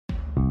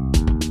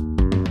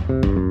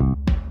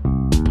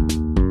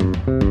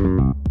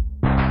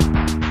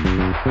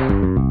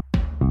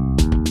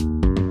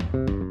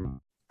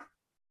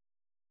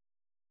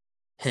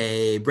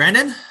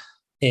Brandon,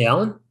 Hey,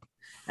 Alan.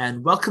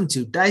 and welcome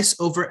to Dice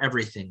Over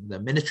Everything, the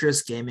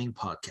miniatures gaming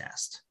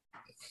podcast.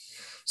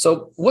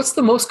 So, what's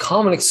the most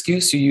common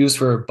excuse you use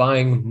for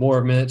buying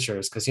more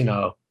miniatures? Because, you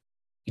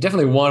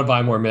definitely want to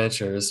buy more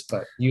miniatures,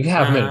 but you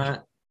have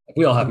miniatures.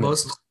 We all The have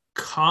most miniatures.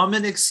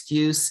 common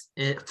excuse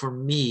for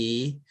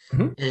me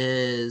Mhm.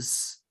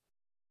 is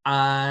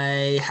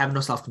I have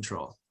no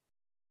self-control.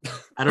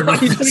 I don't know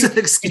if you, that's an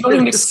you don't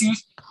even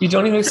excuse.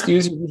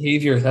 excuse your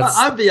behavior.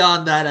 I'm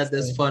beyond that at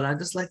this point. I'm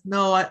just like,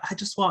 no, I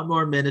just want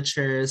more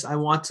miniatures. I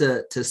want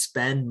to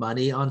spend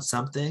money on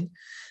something.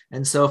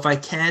 And so if I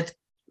can't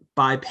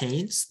buy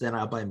paints, then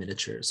I'll buy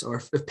miniatures.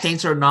 Or if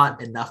paints are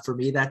not enough for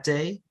me that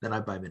day, then I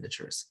buy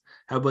miniatures.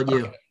 How about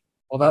you? Okay.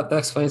 Well, that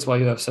explains why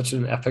you have such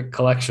an epic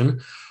collection.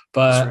 That's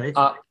But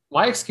right.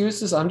 my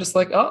excuse is I'm just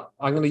like, oh,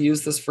 I'm going to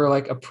use this for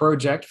like a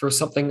project for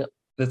something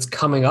that's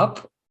coming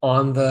up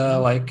on the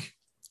Mhm.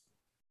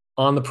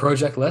 on the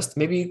project list.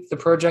 Maybe the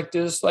project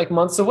is like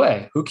months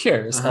away. Who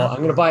cares? Uh-huh. I'm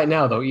going to buy it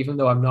now, though, even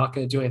though I'm not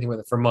going to do anything with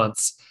it for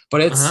months.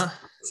 But Uh-huh.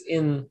 it's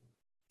in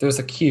there's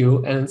a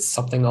queue, and it's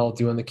something I'll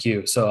do in the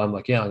queue. So I'm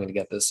like, yeah, I'm going to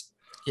get this.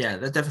 Yeah,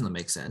 that definitely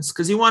makes sense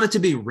because you want it to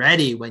be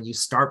ready when you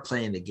start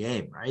playing the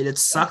game, right? It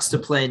sucks to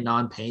play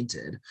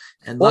non-painted,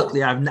 and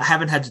luckily Well, I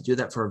haven't had to do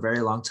that for a very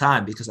long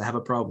time because I have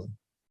a problem.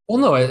 well,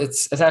 no,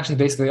 it's actually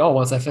basically, oh,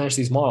 once I finish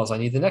these models, I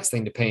need the next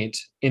thing to paint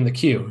in the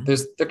queue.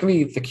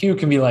 Mhm. The queue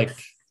can be like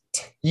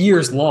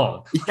years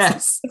long.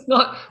 Yes.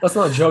 Let's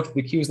not joke that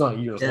the queue is not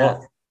years Yeah.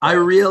 long. I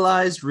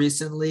realized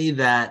recently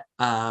that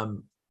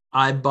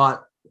I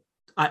bought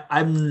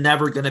I'm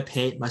never gonna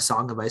paint my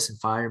Song of Ice and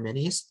Fire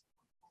minis.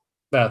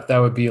 That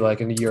would be like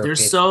in a year of They're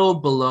paint. so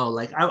below.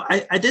 Like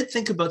I did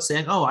think about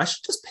saying, oh, I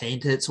should just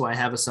paint it so I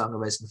have a Song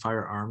of Ice and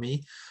Fire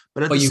army.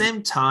 But at But the you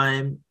same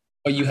time,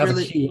 but you I have a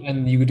really queue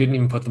and you didn't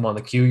even put them on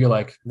the queue. You're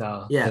like,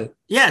 no. yeah.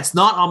 Yeah, it's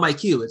not on my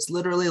queue. It's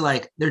literally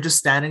like they're just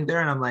standing there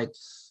and I'm like,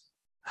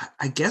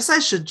 I guess I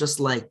should just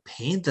like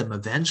paint them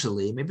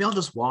eventually. Maybe I'll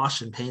just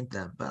wash and paint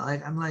them. But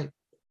like I'm like,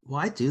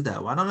 why do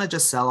that? Why don't I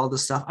just sell all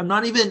this stuff? I'm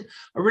not even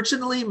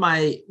originally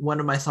my one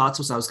of my thoughts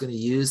was I was going to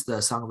use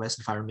the Song of Ice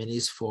and Fire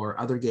minis for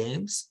other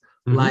games,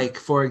 Mhm. like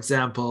for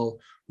example,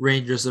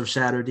 Rangers of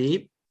Shadow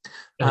Deep.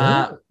 Uh,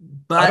 Uh, I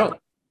but don't.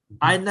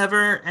 I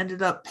never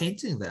ended up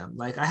painting them.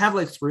 Like I have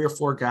like 3 or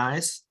 4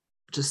 guys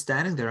just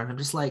standing there, and I'm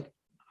just like,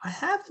 I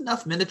have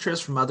enough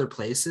miniatures from other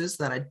places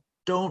that I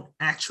don't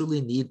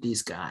actually need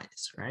these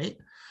guys, right?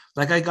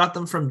 Like I got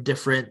them from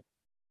different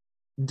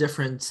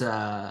different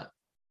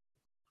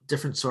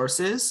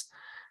sources.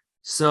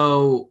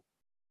 So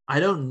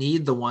I don't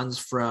need the ones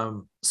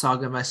from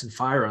Saga of Ice and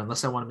Fire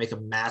unless I want to make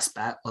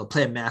a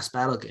play a mass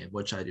battle game,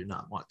 which I do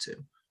not want to.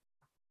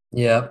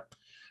 Yeah.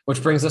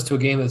 Which brings us to a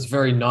game that's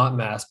very not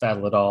mass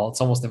battle at all. It's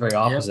almost the very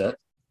Yep. opposite,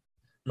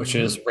 which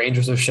Mm-hmm. is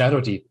Rangers of Shadow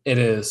Deep. It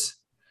is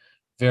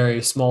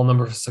very small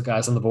numbers of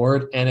guys on the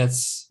board, and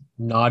it's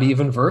not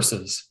even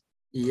versus.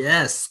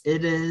 Yes,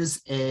 it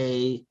is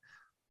a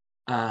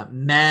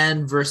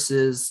man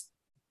versus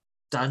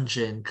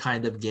dungeon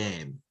kind of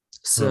game.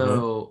 Mm-hmm.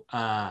 So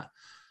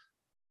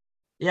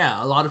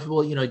yeah, a lot of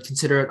people,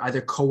 consider it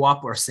either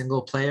co-op or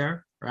single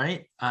player,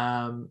 right?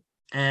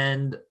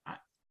 And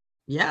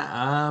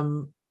yeah,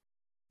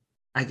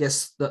 I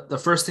guess the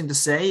first thing to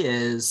say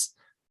is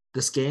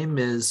this game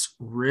is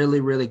really,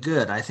 really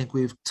good. I think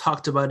we've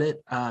talked about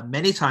it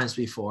many times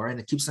before, and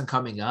it keeps on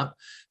coming up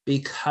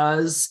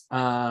because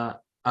of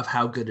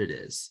how good it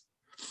is.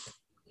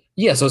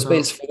 Yeah, so it's So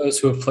based for those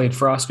who have played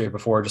Frostgrave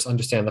before, just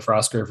understand the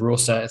Frostgrave rule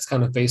set. It's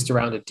kind of based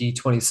around a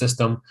D20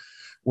 system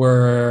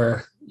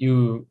where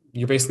you're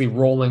basically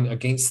rolling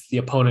against the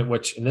opponent,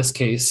 which in this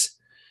case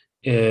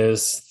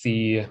is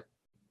the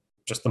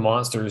just the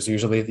monsters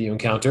usually that you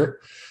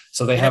encounter.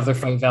 So they have yep. their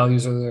fight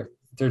values or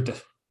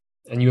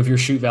and you have your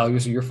shoot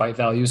values or your fight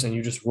values, and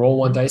you just roll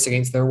one Mhm. dice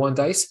against their one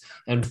dice,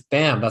 and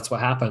bam, that's what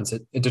happens.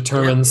 It Yep.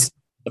 determines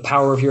the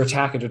power of your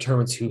attack. It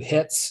determines who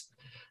hits.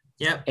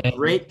 Yep. And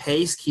Great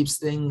pace keeps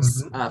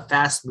things Mhm.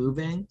 fast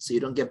moving so you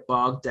don't get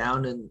bogged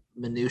down in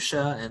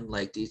minutia and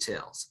like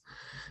details.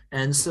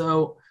 And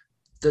so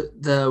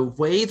the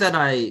way that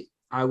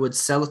I would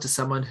sell it to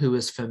someone who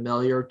is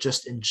familiar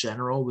just in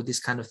general with these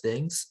kind of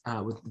things,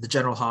 with the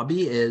general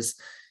hobby, is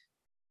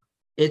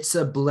it's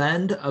a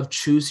blend of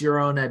choose your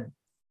own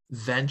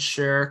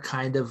adventure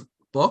kind of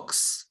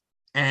books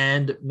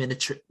and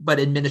miniature, but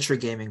in miniature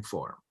gaming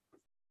form.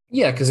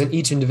 Yeah, because in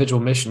each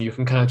individual mission, you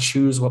can kind of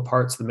choose what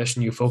parts of the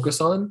mission you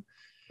focus on,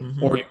 or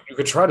Mm-hmm. you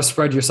could try to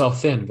spread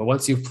yourself thin. But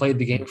once you've played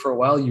the game for a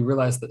while, you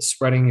realize that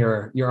spreading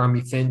your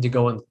army thin to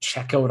go and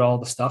check out all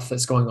the stuff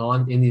that's going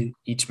on in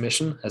each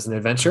mission as an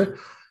adventure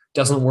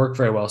doesn't work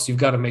very well. So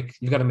you've got to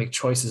make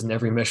choices in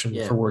every mission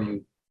Yeah. for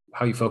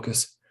how you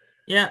focus.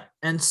 Yeah.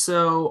 And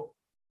so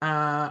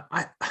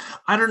I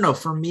don't know.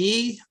 For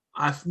me,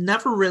 I've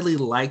never really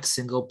liked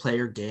single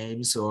player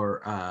games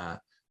or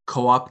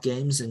co-op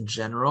games in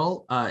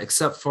general,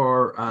 except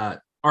for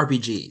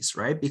RPGs,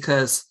 right?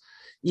 Because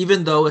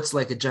even though it's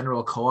like a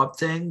general co-op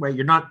thing, right?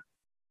 You're not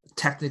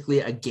technically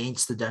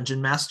against the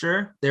dungeon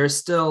master. There's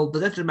still the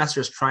dungeon master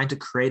is trying to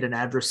create an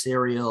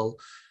adversarial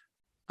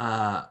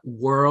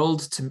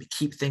world to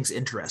keep things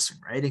interesting,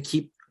 right? And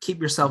keep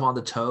yourself on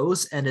the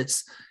toes. And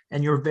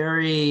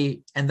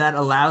that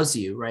allows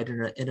you, right,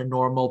 in a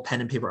normal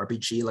pen and paper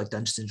RPG like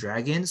Dungeons and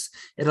Dragons,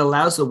 it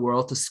allows the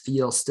world to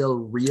feel still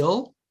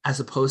real as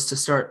opposed to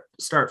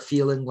start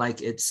feeling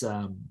like it's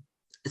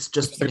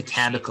just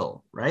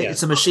mechanical, right? Yeah.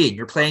 It's a machine.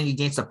 You're playing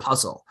against a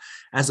puzzle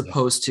as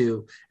opposed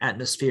to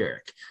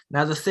atmospheric.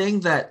 Now, the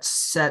thing that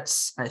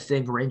sets, I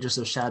think, Rangers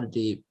of Shadow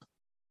Deep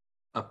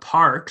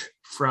apart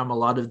from a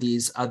lot of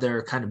these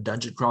other kind of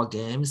dungeon crawl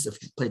games,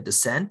 if you played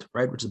Descent,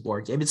 right, which is a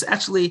board game, it's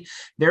actually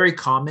very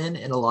common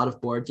in a lot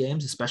of board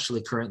games,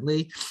 especially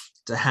currently,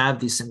 to have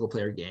these single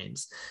player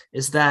games,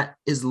 is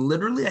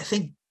literally, I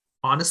think,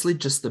 honestly,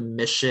 just the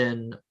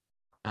mission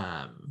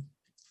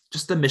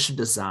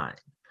design.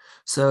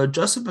 So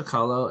Joseph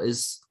Bacalo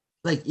is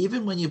like,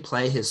 even when you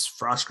play his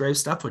Frostgrave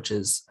stuff, which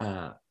is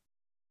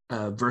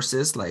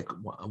versus like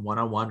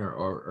one-on-one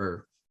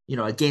or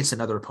against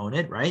another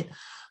opponent, right?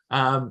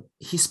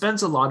 He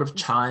spends a lot of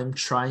time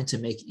trying to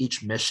make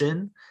each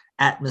mission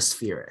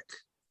atmospheric,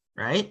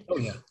 right? Oh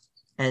yeah.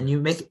 And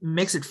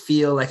makes it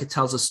feel like it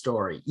tells a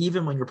story,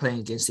 even when you're playing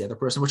against the other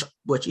person, which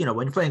when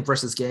you're playing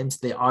versus games,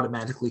 they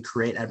automatically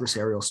create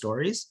adversarial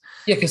stories.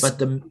 Yeah, because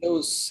in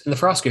the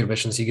Frostgrave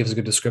missions, he gives a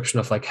good description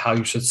of like how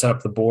you should set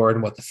up the board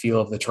and what the feel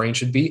of the terrain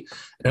should be.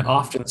 And it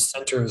often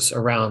centers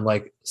around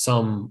like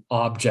some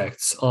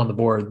objects on the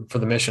board for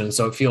the mission.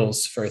 So it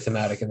feels very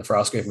thematic in the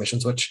Frostgrave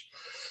missions, which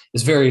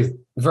is very,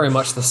 very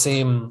much the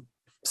same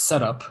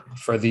setup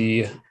for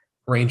the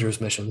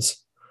Rangers missions.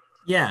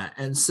 Yeah,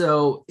 and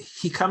so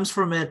he comes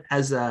from it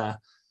as a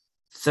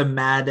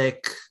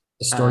thematic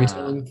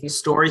storytelling,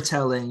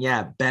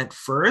 bent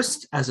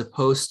first, as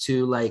opposed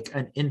to like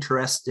an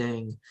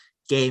interesting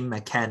game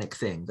mechanic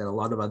thing that a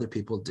lot of other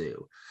people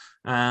do.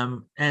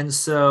 And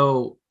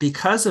so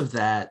because of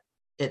that,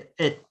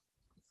 the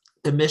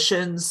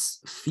missions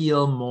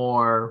feel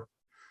more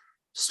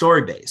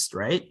story-based,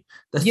 right?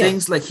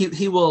 Things like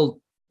he will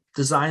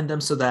design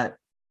them so that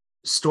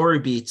story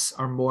beats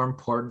are more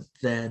important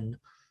than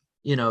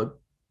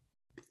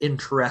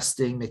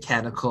interesting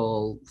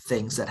mechanical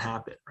things that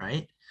happen,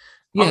 right?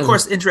 Yeah. Of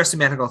course, interesting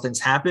mechanical things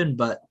happen,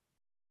 but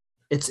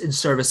it's in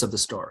service of the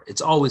story.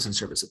 It's always in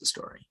service of the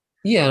story.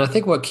 Yeah, and I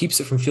think what keeps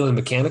it from feeling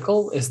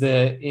mechanical is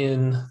that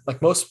in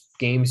like most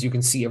games, you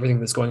can see everything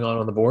that's going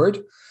on the board.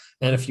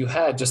 And if you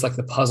had just like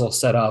the puzzle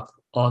set up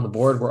on the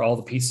board where all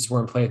the pieces were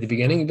in play at the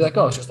beginning, you'd be like,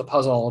 oh, it's just a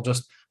puzzle. I'll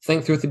just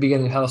think through at the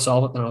beginning how to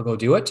solve it, then I'll go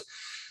do it.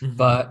 Mm-hmm.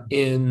 But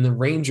in the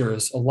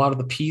Rangers, a lot of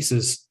the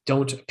pieces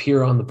don't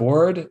appear on the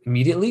board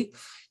immediately.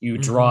 You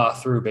draw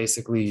through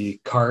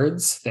basically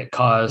cards that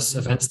cause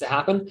events to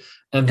happen.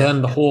 And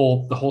then the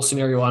whole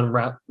scenario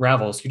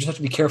unravels. You just have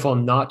to be careful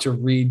not to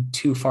read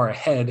too far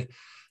ahead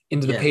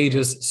into the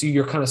pages. So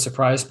you're kind of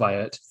surprised by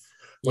it.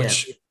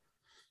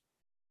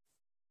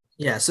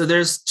 So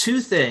there's two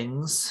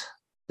things.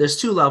 There's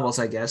two levels,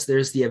 I guess.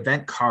 There's the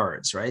event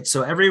cards, right?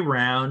 So every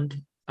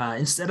round,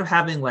 instead of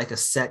having like a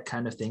set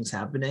kind of things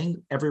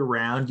happening, every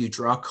round you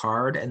draw a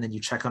card and then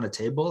you check on a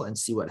table and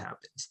see what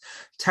happens.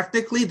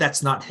 Technically,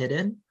 that's not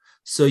hidden.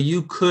 So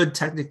you could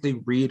technically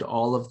read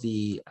all of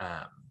the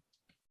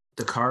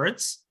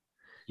cards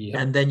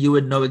and then you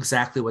would know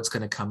exactly what's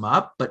going to come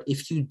up. But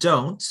if you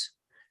don't,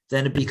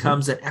 then it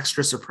becomes an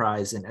extra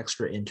surprise and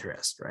extra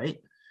interest, right?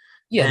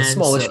 Yeah, and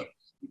small issue.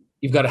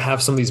 You've got to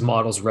have some of these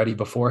models ready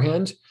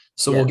beforehand.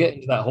 So we'll get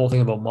into that whole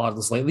thing about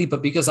models lately,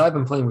 but because I've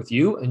been playing with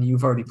you and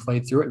you've already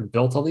played through it and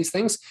built all these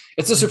things,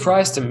 it's a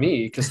surprise to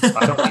me because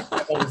I don't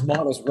have all these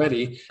models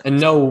ready and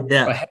know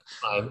ahead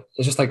of time.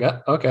 It's just like,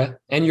 okay.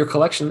 And your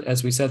collection,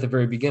 as we said at the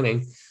very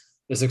beginning,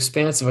 is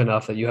expansive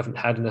enough that you haven't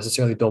had to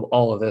necessarily build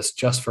all of this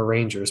just for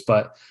Rangers,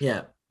 but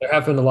there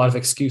have been a lot of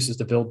excuses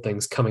to build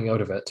things coming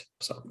out of it.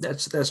 So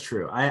that's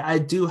true. I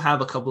do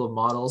have a couple of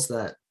models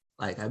that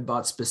like I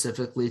bought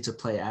specifically to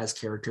play as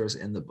characters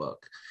in the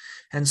book.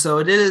 And so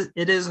it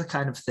is a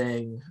kind of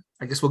thing,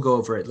 I guess we'll go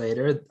over it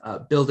later,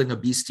 building a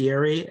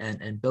bestiary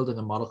and building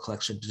a model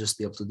collection to just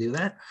be able to do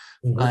that.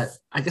 But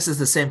I guess it's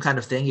the same kind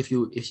of thing if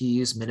you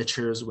use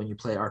miniatures when you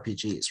play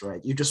RPGs,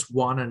 right? You just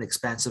want an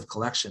expansive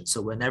collection.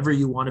 So whenever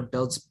you want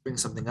to bring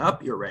something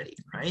up, you're ready,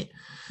 right?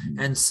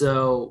 And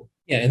so...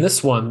 Yeah, in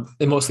this one,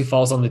 it mostly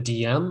falls on the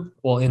DM.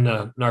 Well, in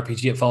an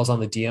RPG, it falls on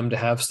the DM to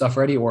have stuff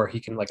ready, or he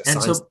can like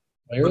assign players.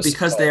 But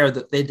because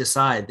they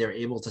decide, they're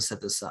able to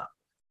set this up.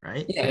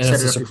 Right? Yeah, and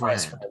it's a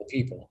surprise for other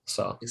people.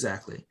 So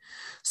exactly.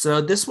 So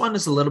this one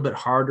is a little bit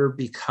harder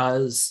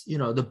because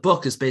the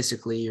book is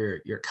basically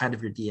your kind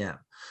of your DM.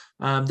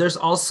 There's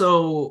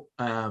also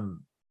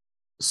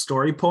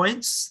story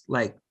points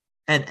like,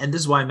 and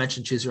this is why I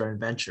mentioned choose your own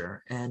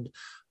adventure. And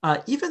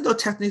even though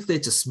technically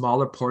it's a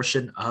smaller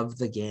portion of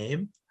the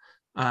game,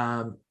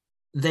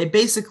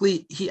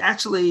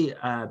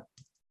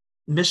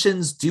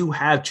 missions do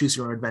have choose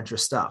your own adventure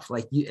stuff.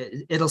 Like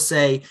it'll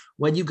say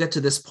when you get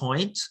to this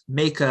point,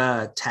 make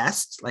a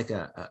test, like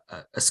a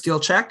skill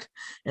check,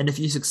 and if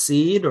you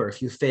succeed or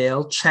if you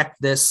fail, check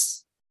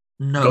this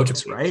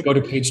notes, right? Go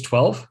to page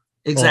 12.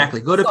 Exactly.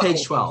 Well, Go to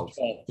page 12.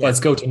 Let's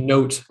go to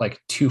note like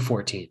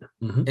 214.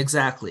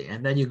 Exactly.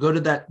 And then you go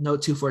to that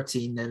note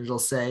 214, and it'll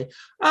say,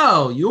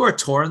 oh, you are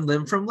torn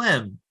limb from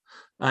limb.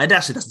 It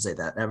actually doesn't say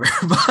that ever,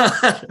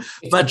 but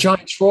a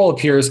giant troll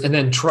appears and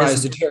then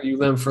tries to tear you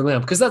limb for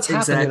limb, because that's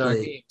happened in our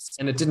games,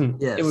 and it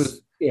didn't. Yes. It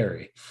was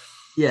scary.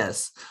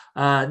 Yes.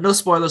 No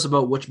spoilers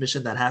about which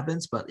mission that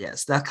happens, but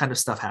yes, that kind of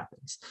stuff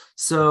happens.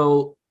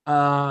 So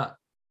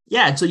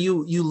yeah, so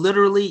you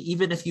literally,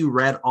 even if you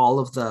read all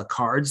of the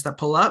cards that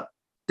pull up,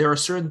 there are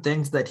certain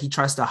things that he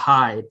tries to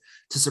hide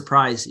to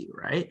surprise you,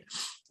 right?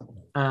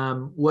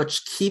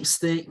 Which keeps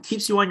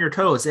you on your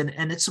toes,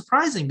 and it's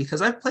surprising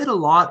because I've played a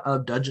lot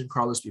of dungeon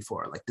crawlers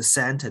before, like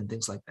Descent and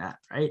things like that,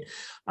 right?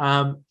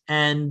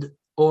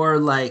 Or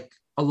like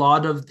a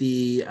lot of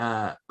the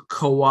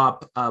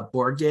co-op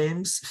board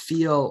games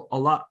feel a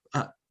lot.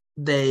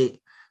 The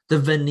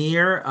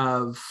veneer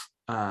of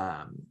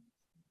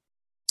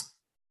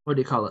what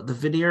do you call it? The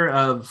veneer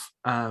of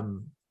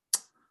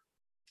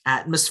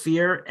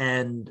atmosphere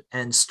and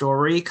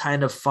story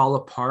kind of fall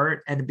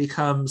apart, and it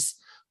becomes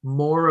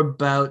more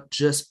about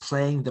just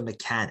playing the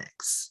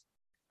mechanics.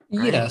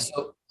 Right? Yeah,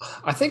 so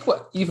I think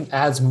what even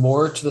adds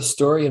more to the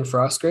story in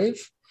Frostgrave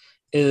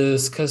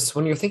is because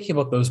when you're thinking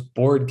about those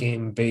board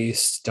game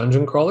based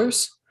dungeon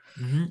crawlers,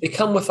 they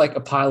come with like a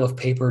pile of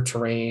paper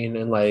terrain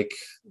and like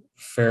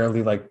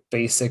fairly like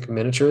basic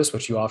miniatures,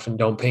 which you often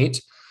don't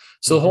paint.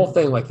 So the whole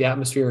thing, like the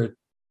atmosphere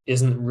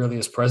isn't really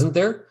as present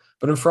there.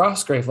 But in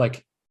Frostgrave,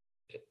 like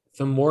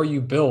the more you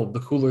build,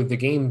 the cooler the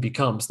game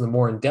becomes, and the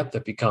more in depth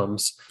it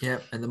becomes.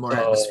 Yep, and the more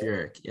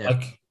atmospheric. Yeah,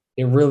 like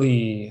it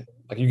really,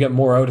 like you get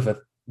more out of it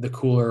the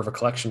cooler of a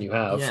collection you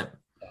have. Yeah,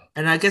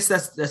 and I guess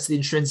that's the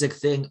intrinsic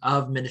thing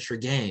of miniature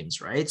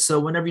games, right? So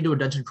whenever you do a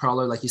dungeon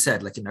crawler, like you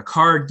said, like in a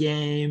card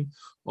game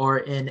or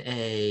in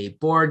a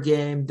board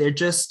game, they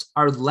just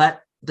are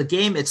the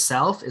game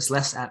itself is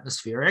less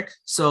atmospheric.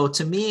 So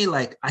to me,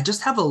 like I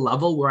just have a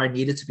level where I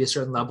need it to be a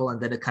certain level, and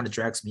then it kind of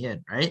drags me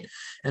in, right?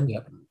 And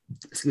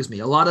excuse me,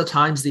 a lot of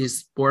times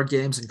these board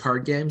games and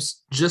card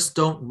games just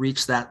don't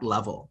reach that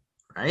level,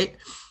 right?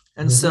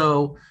 And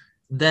so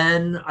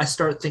then I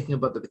start thinking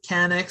about the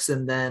mechanics,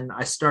 and then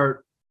I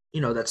start,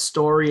 that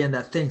story and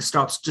that thing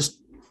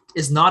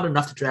is not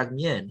enough to drag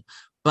me in.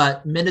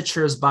 But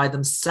miniatures by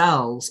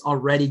themselves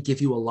already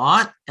give you a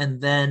lot. And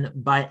then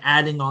by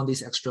adding on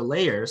these extra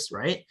layers,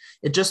 right,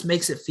 it just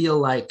makes it feel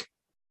like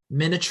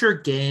miniature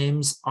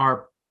games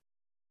are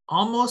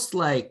almost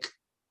like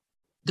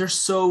they're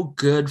so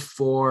good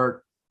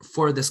for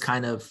this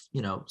kind of,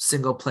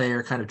 single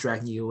player kind of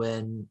dragging you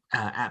in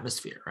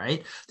atmosphere,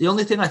 right? The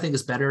only thing I think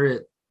is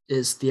better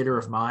is theater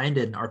of mind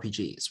and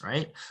RPGs,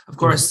 right? Of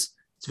course,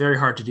 it's very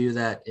hard to do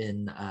that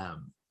in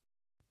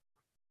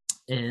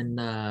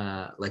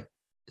like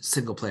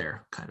single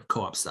player kind of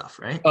co-op stuff,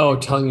 right? Oh,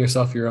 telling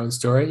yourself your own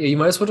story. Yeah, you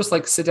might as well just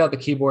like sit down at the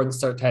keyboard and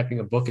start typing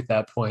a book at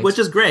that point. Which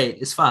is great.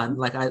 It's fun.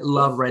 Like I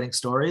love writing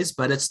stories,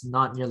 but it's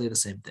not nearly the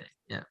same thing.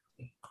 Yeah.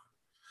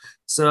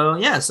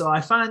 So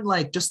I find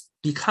like just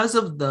because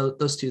of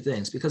those two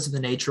things, because of the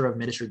nature of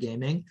miniature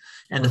gaming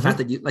and the fact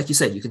that you, like you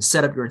said, you can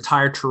set up your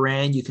entire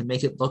terrain, you can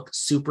make it look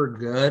super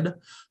good.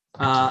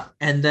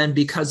 And then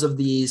because of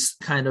these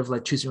kind of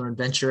like choose your own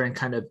adventure and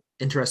kind of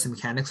interesting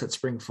mechanics that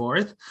spring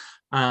forth,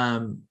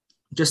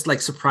 just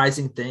like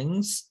surprising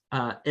things,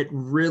 it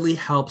really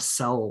helps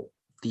sell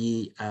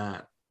the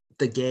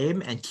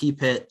game and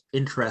keep it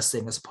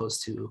interesting as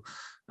opposed to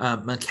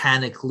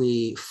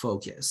mechanically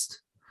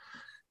focused.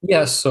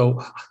 Yeah,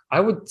 so I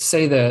would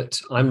say that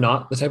I'm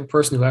not the type of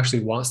person who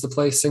actually wants to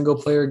play single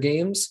player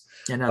games.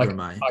 Yeah, neither am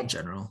I in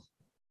general.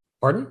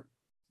 Pardon?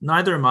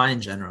 Neither am I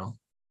in general.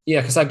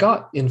 Yeah, because I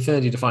got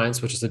Infinity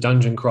Defiance, which is a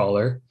dungeon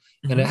crawler,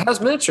 and it has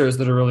miniatures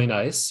that are really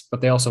nice,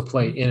 but they also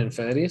play in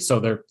Infinity,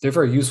 so they're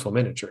very useful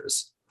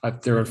miniatures.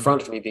 They're in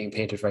front of me being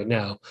painted right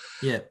now.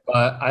 Yeah.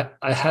 But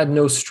I had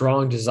no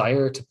strong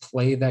desire to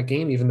play that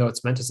game, even though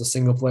it's meant as a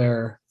single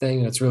player thing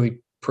and it's really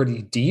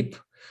pretty deep.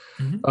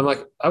 I'm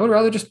like, I would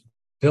rather just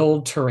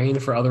build terrain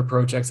for other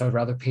projects. I would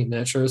rather paint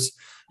miniatures.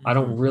 I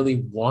don't really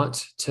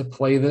want to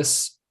play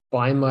this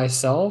by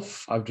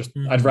myself.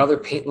 I'd rather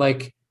paint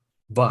like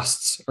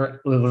busts or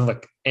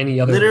like any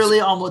other. Literally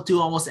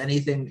almost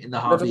anything in the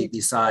hobby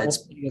besides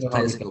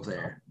play a single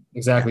player.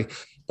 Exactly. Yeah.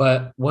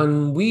 But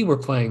when we were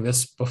playing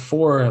this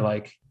before,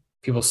 like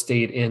people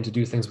stayed in to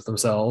do things with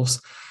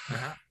themselves,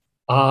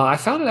 I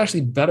found it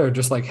actually better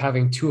just like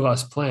having two of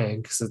us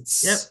playing, because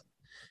it's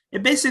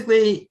it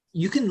basically,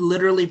 you can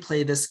literally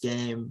play this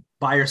game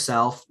by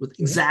yourself with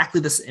exactly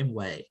the same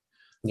way.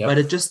 But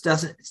it just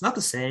doesn't, it's not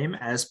the same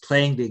as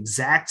playing the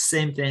exact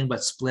same thing,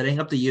 but splitting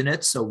up the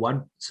units. So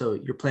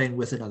you're playing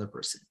with another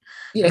person.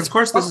 Yeah. And of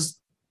course,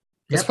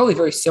 it's probably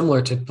very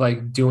similar to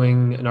like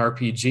doing an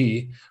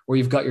RPG where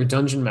you've got your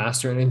dungeon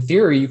master. And in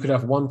theory, you could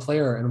have one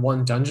player and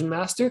one dungeon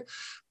master,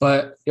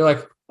 but you're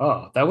like,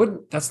 oh,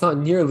 that's not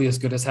nearly as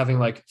good as having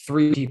like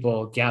three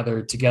people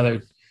gathered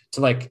together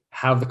to like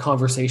have the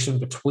conversation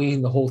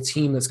between the whole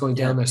team that's going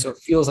down there. So it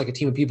feels like a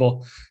team of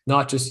people,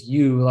 not just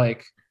you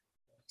like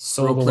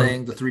Role solo one.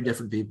 playing the three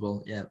different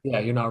people. Yeah. Yeah,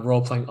 you're not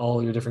role playing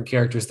all your different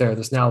characters there.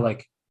 There's now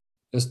like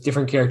there's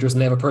different characters and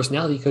they have a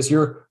personality because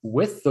you're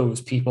with those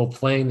people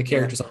playing the Yeah.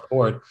 characters on the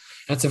board.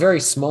 And it's a very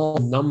small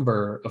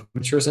number of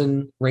miniatures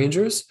and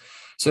rangers.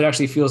 So it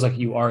actually feels like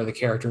you are the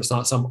character. It's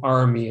not some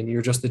army and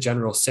you're just the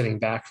general sitting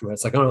back from it.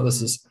 It's like, oh no,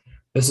 this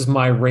is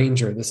my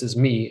ranger, this is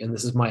me, and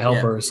this is my Yeah.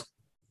 helpers.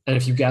 And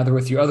if you gather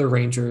with your other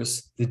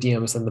rangers, the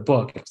DMs in the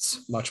book,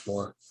 it's much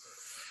more.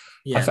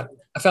 Yeah.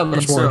 I found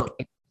much And more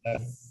so,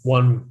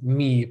 one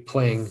me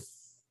playing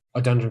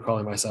a dungeon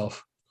crawling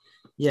myself.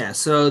 yeah,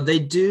 so they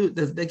do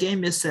the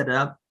game is set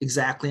up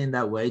exactly in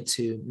that way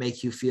to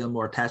make you feel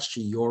more attached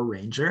to your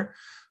ranger.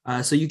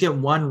 So you get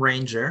one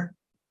ranger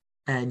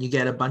and you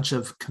get a bunch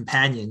of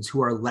companions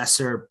who are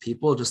lesser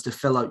people just to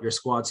fill out your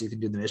squad so you can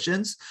do the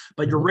missions.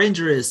 But your Mhm.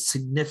 ranger is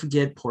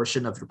significant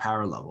portion of your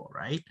power level,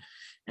 right?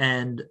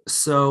 And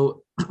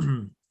so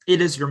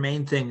it is your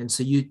main thing. And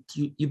so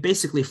you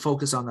basically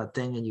focus on that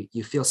thing and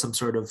you feel some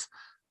sort of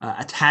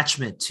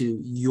attachment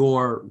to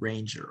your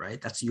ranger, right?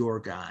 That's your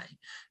guy.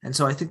 And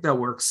so I think that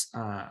works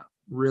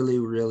really,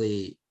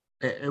 really,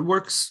 it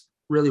works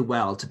really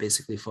well to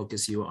basically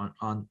focus you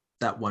on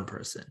that one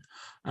person.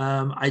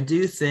 I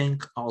do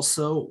think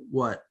also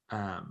what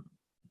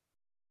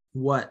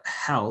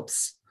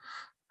helps.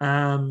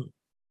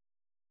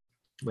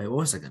 Wait, what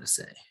was I going to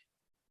say?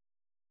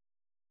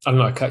 I don't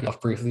know. I cut you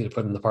off briefly to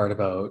put in the part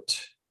about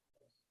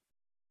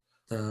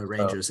The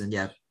Rangers and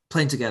yeah,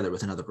 playing together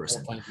with another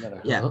person. playing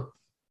together. Yeah, Uh-huh.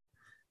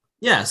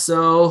 yeah.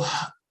 So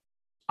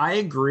I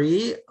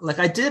agree. Like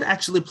I did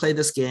actually play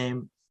this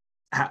game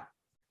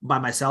by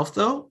myself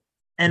though,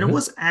 and it Mhm.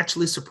 was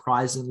actually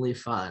surprisingly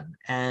fun.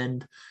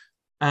 And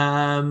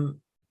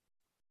um,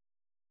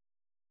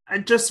 I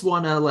just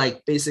want to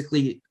like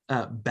basically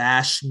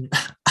bash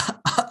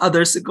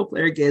other single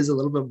player games a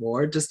little bit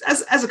more, just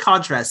as a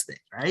contrast thing,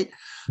 right?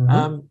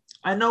 Mhm.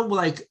 I know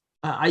like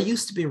I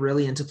used to be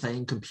really into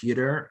playing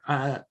computer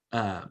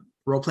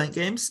role playing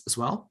games as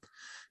well.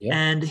 Yeah.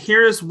 And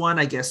here's one,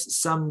 I guess,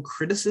 some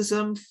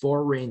criticism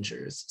for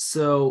Rangers.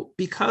 So,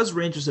 because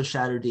Rangers of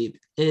Shadowdeep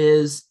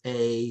is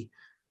a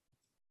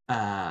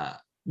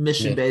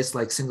mission Myth. based,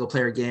 like single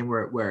player game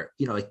where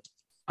you know, like,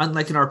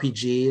 unlike an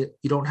RPG,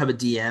 you don't have a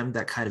DM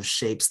that kind of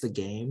shapes the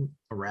game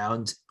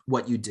around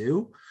what you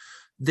do.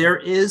 There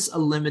is a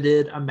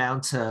limited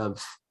amount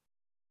of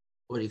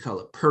what do you call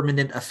it,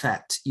 permanent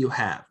effect you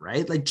have,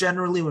 right? Like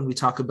generally when we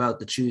talk about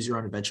the choose your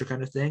own adventure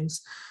kind of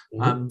things,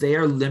 Mhm. they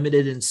are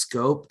limited in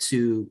scope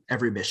to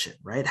every mission,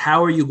 right?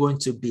 How are you going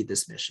to beat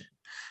this mission?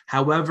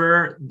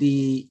 However,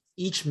 the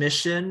each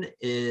mission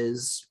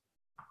is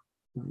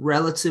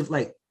relative,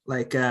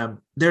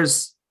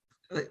 there's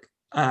like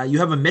you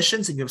have a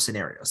missions and you have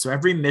scenarios. So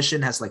every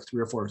mission has like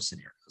 3 or 4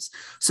 scenarios.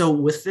 So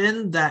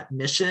within that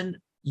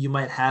mission, you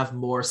might have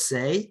more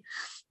say,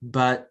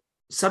 but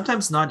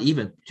sometimes not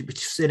even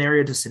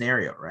scenario to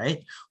scenario,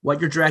 right? What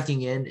you're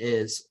dragging in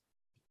is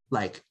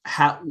like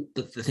how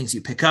the things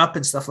you pick up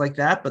and stuff like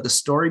that, but the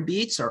story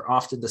beats are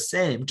often the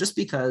same just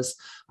because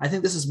I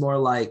think this is more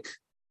like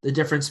the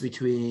difference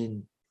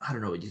between, I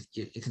don't know,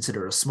 you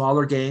consider a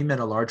smaller game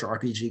and a larger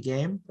RPG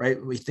game,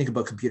 right? We think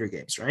about computer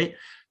games, right?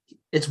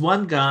 It's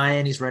one guy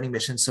and he's running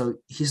missions, so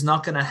he's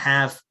not going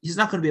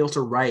to be able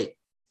to write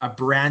a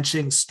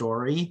branching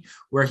story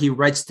where he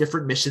writes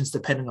different missions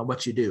depending on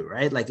what you do,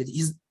 right? Like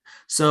he's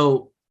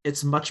so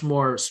it's much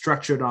more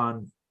structured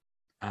on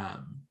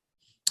um,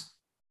 It's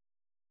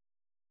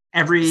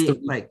every the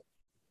like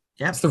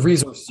yeah, it's the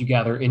resources you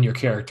gather in your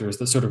characters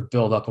that sort of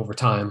build up over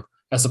time,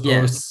 as opposed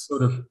to yes,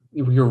 sort of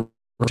your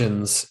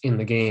origins in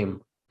the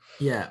game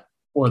yeah,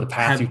 or the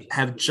path you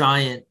have take.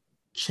 giant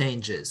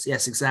changes.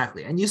 Yes,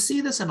 exactly. And you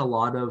see this in a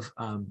lot of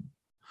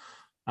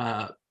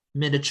uh,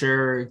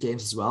 miniature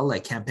games as well,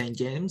 like campaign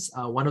games.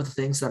 One of the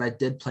things that I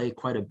did play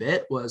quite a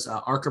bit was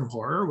Arkham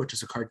Horror, which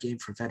is a card game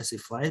from Fantasy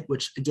Flight,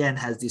 which again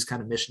has these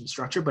kind of mission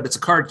structure, but it's a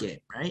card game,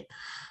 right?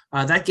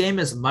 That game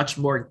is much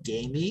more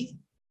gamey.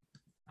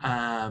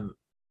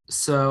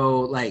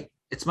 So like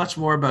it's much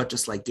more about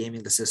just like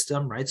gaming the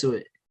system, right? So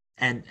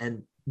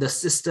and the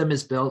system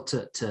is built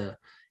to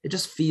it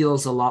just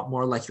feels a lot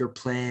more like you're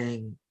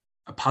playing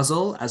a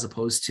puzzle as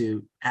opposed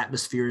to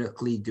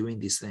atmospherically doing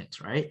these things,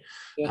 right?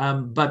 Yeah.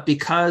 But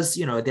because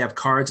you know they have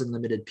cards and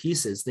limited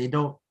pieces, you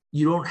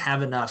don't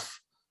have enough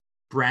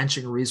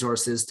branching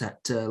resources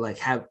to like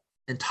have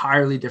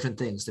entirely different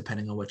things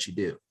depending on what you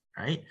do,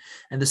 right?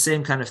 And the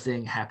same kind of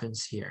thing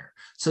happens here.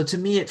 So to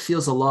me, it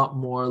feels a lot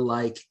more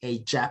like a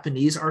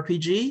Japanese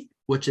RPG,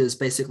 which is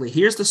basically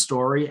here's the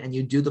story and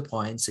you do the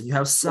points and you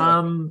have Like,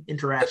 some like a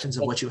interactions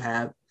of book, what you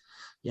have.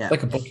 Yeah.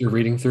 like a book you're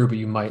reading through, but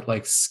you might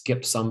like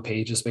skip some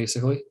pages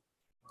basically.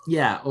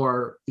 Yeah,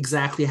 or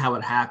exactly how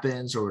it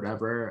happens or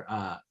whatever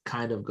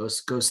kind of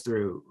goes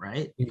through,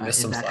 right? You miss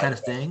In some that side kind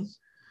of thing. quests.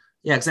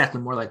 Yeah, exactly.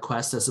 More like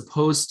quest as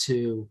opposed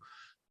to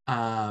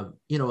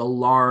you know, a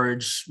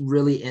large,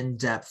 really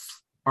in-depth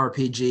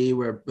RPG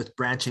where with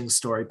branching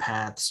story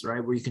paths,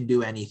 right, where you can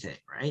do anything,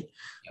 right?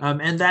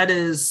 And that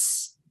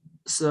is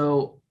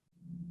so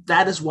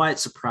that is why it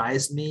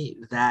surprised me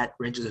that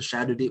Rangers of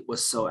Shadow Deep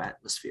was so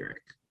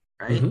atmospheric,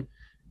 right? Mhm.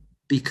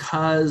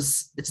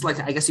 Because it's like,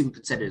 I guess you would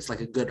consider it's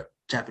like a good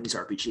Japanese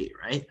RPG,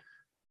 right?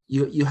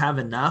 You have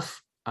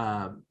enough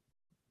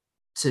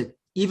to,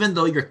 even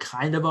though you're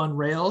kind of on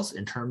rails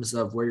in terms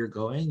of where you're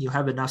going, you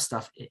have enough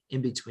stuff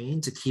in between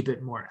to keep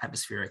it more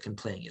atmospheric and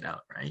playing it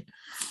out, right?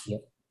 Yeah.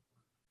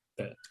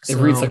 It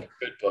reads like So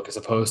a good book as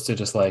opposed to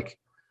just like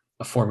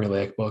a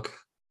formulaic book.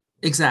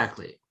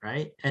 exactly,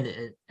 right? And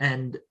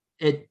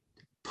it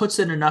puts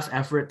in enough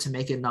effort to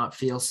make it not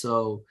feel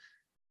so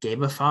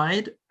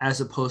gamified, as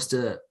opposed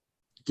to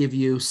give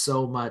you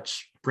so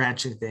much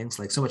branching things,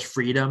 like so much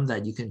freedom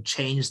that you can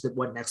change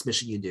what next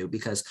mission you do,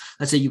 because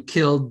let's say you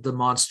killed the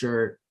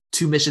monster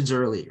 2 missions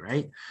early,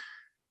 right?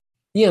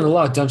 Yeah, and a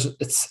lot of dungeon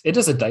it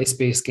is a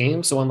dice-based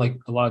game. So unlike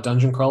a lot of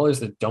dungeon crawlers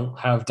that don't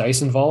have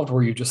dice involved,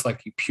 where you just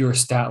like you pure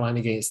stat line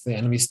against the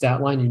enemy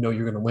stat line, you know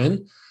you're gonna win.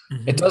 It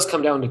Mm-hmm. does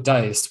come down to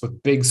dice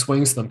with big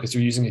swings to them because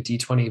you're using a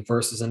D20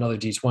 versus another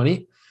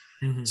D20.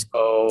 Mm-hmm.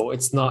 So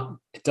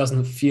it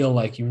doesn't feel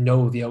like you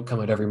know the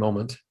outcome at every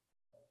moment.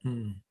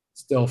 Mm-hmm.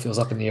 Still feels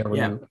up in the air when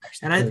Yeah. you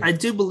actually And I, play. I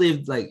do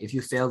believe, like, if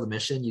you fail the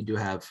mission, you do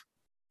have,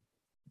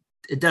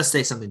 it does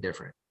say something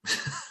different.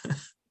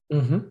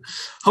 Mm-hmm.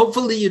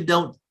 Hopefully you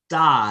don't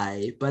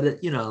die, but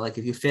like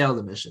if you fail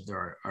the mission,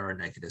 there are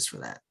negatives for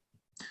that.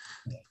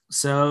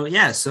 So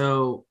yeah,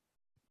 so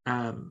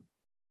um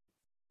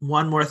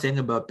one more thing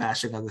about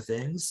bashing other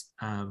things.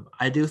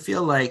 I do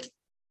feel like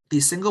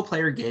these single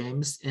player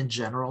games in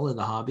general in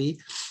the hobby,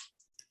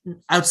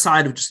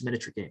 outside of just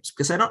miniature games,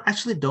 because I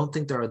don't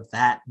think there are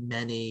that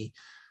many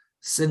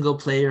single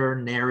player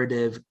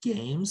narrative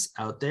games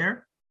out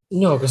there.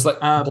 No, because like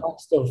Um,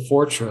 Blackstone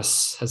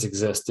Fortress has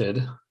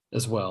existed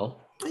as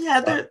well.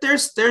 yeah, But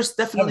there's I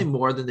definitely haven't-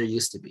 more than there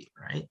used to be,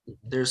 right?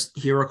 There's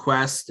Hero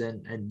Quest,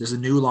 and there's a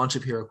new launch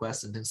of Hero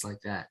Quest and things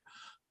like that.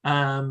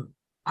 Um,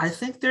 I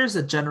think there's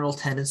a general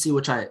tendency,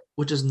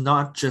 which is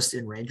not just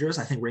in Rangers.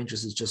 I think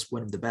Rangers is just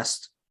one of the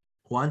best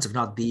ones, if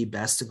not the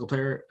best single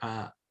player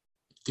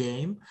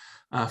game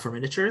for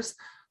miniatures.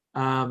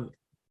 Um,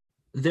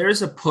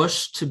 there's a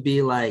push to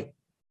be like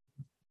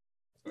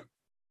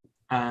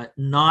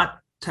not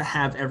to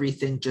have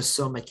everything just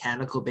so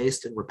mechanical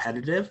based and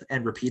repetitive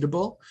and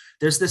repeatable.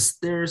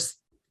 There's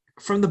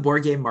from the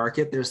board game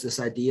market, there's this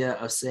idea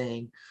of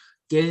saying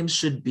games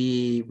should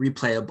be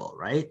replayable,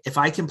 right? If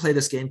I can play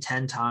this game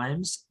 10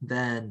 times,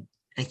 then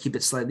and keep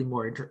it slightly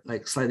more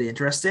slightly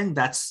interesting,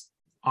 that's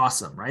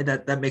awesome, right?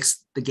 That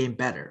makes the game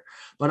better.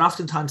 But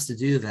oftentimes to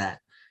do that,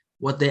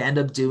 what they end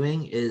up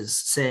doing is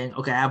saying,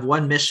 okay, I have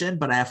one mission,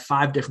 but I have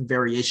 5 different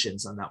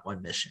variations on that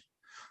one mission.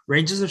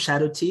 Rangers of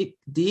Shadow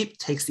Deep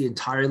takes the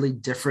entirely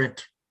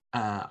different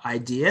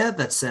idea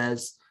that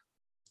says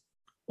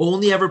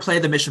only ever play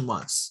the mission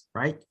once,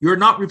 right? You're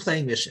not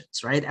replaying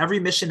missions, right? Every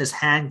mission is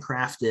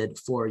handcrafted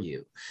for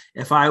you.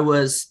 If I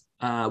was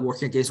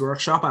working at Games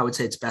Workshop, I would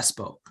say it's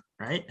bespoke,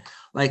 right?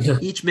 Like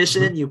each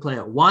mission, you play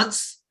it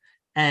once,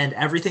 and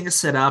everything is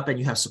set up, and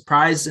you have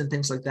surprises and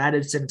things like that.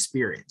 It's an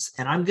experience.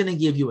 And I'm going to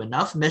give you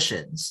enough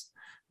missions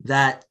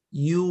that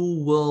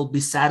you will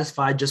be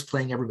satisfied just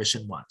playing every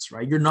mission once,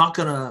 right? You're not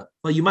going to,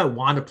 well, you might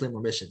want to play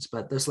more missions,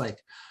 but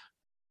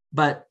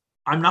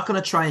I'm not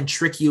going to try and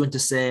trick you into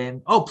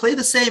saying, oh, play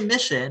the same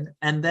mission.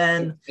 And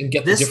then and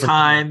get the this different.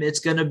 time it's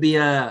going to be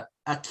a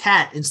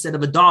cat instead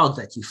of a dog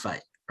that you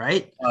fight,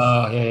 right?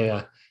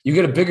 Yeah. You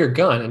get a bigger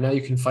gun, and now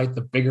you can fight the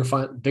bigger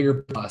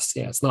boss.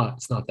 Yeah, it's not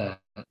that.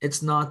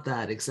 It's not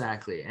that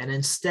exactly. And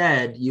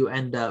instead, you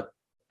end up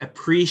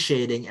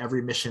appreciating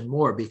every mission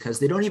more because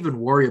they don't even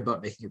worry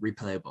about making it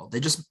replayable. They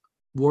just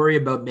worry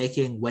about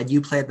making, when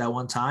you play it that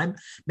one time,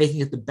 making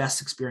it the best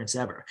experience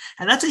ever.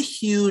 And that's a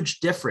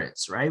huge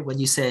difference, right? When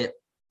you say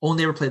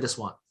only ever play this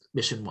one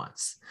mission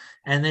once.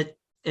 And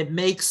it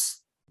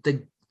makes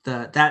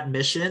that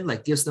mission,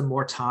 like, gives them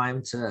more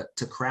time to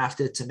craft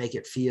it, to make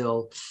it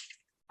feel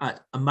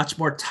a much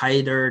more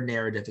tighter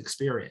narrative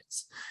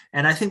experience.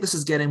 And I think this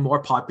is getting more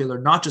popular,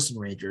 not just in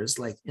Rangers,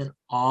 like in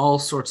all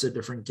sorts of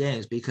different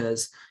games,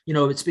 because,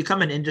 it's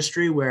become an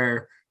industry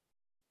where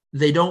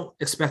they don't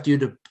expect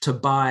you to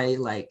buy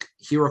like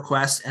Hero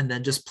Quest and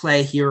then just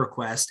play Hero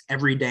Quest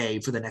every day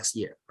for the next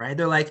year, right?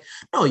 They're like,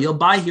 no, you'll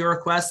buy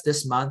Hero Quest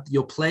this month,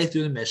 you'll play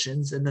through the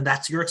missions, and then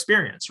that's your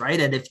experience,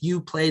 right? And if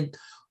you played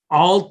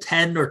all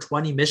 10 or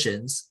 20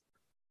 missions,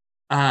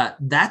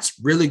 that's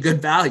really good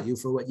value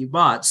for what you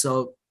bought.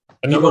 So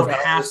The you number of don't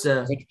have hours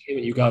to. of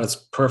entertainment you got is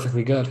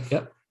perfectly good.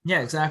 Yep.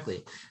 Yeah,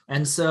 exactly.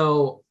 And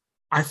so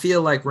I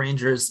feel like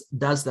Rangers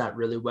does that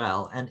really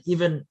well. And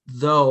even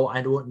though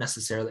I don't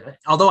necessarily,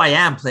 although I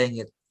am playing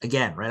it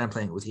again, right? I'm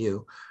playing it with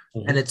you.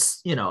 And Mm-hmm.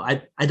 it's,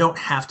 I don't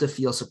have to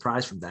feel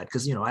surprised from that,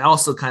 because, I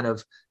also kind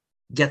of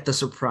get the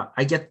surprise.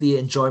 I get the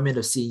enjoyment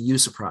of seeing you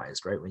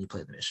surprised, right? When you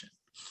play the mission.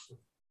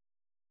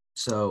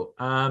 So,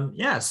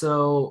 yeah.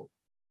 So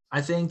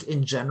I think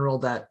in general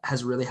that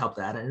has really helped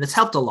that. And it's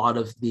helped a lot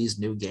of these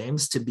new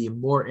games to be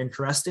more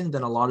interesting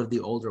than a lot of the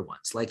older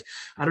ones. Like,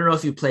 I don't know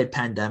if you played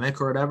Pandemic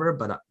or whatever,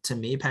 but to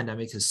me,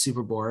 Pandemic is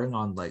super boring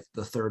on like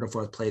the third or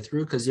fourth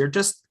playthrough because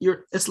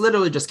it's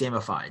literally just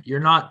gamified.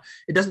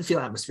 It doesn't feel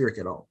atmospheric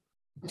at all.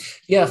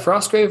 Yeah,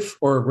 Frostgrave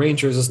or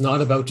Rangers is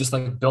not about just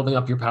like building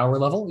up your power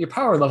level. Your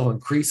power level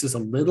increases a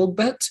little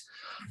bit,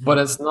 but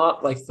it's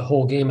not like the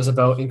whole game is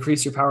about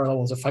increase your power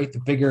level to fight the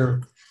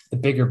bigger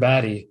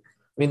baddie.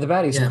 I mean, the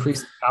baddies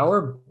increase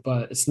power,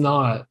 but it's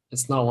not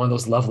one of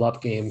those level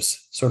up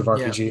games sort of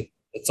RPG. Yeah.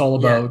 It's all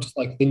about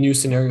like the new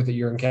scenario that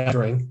you're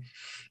encountering.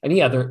 And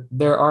yeah,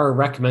 there are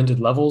recommended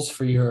levels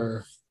for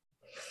your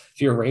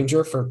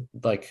ranger for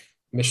like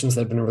missions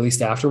that have been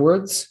released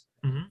afterwards.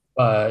 Mm-hmm.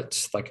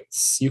 But like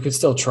you could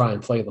still try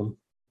and play them.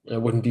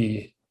 It wouldn't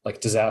be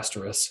like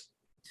disastrous.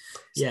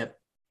 Yeah.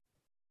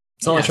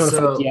 It's not like trying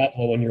to fight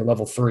Diablo when you're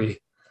level 3.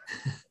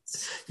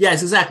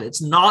 Yes, exactly.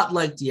 It's not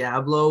like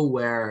Diablo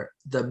where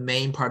the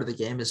main part of the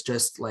game is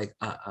just like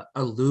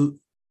a loot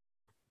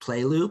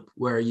play loop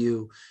where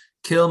you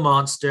kill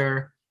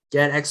monster,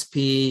 get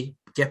XP,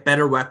 get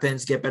better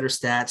weapons, get better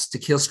stats, to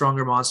kill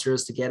stronger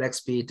monsters, to get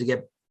XP, to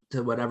get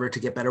to whatever, to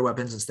get better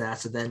weapons and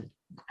stats. And then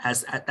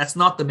that's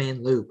not the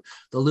main loop.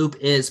 The loop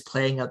is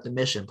playing out the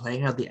mission,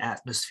 playing out the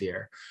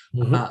atmosphere,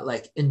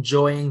 like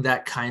enjoying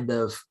that kind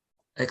of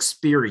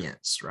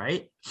experience,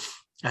 right?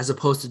 As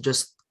opposed to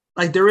just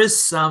like there is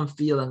some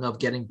feeling of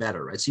getting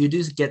better, right? So you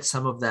do get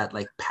some of that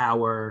like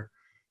power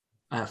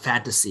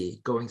fantasy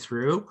going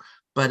through,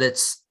 but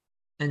it's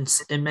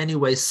in many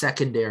ways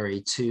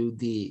secondary to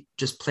the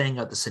just playing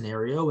out the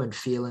scenario and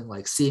feeling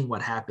like seeing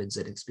what happens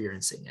and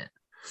experiencing it.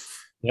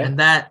 Yeah. And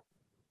that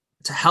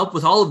to help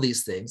with all of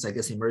these things, I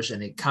guess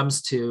immersion, it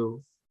comes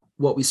to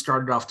what we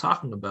started off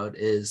talking about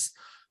is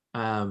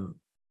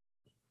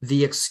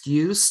the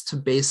excuse to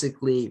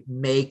basically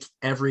make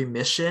every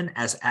mission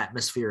as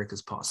atmospheric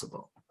as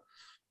possible.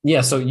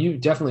 Yeah, so you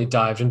definitely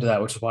dived into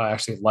that, which is why I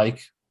actually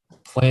like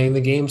playing the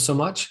game so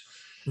much,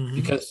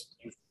 because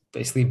you've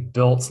basically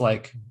built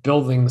like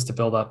buildings to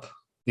build up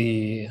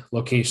the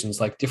locations,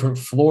 like different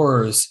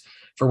floors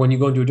for when you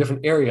go into a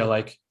different area.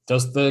 Like,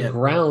 does the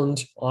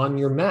ground on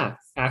your map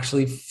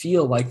actually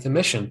feel like the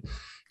mission?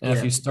 And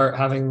if you start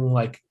having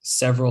like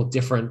several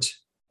different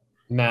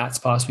mats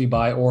possibly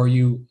by, or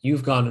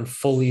you've gone and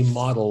fully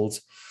modeled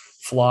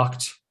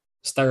flocked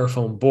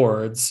styrofoam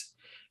boards,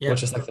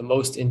 which is like the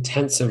most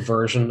intensive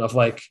version of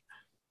like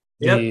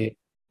the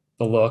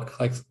look.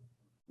 Like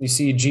you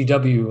see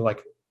GW,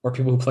 like, or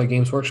people who play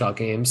Games Workshop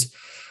games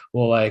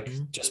will like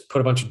just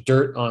put a bunch of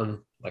dirt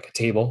on like a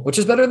table, which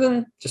is better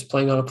than just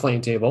playing on a plain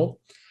table.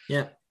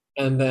 Yeah.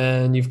 And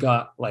then you've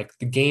got like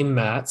the game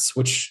mats,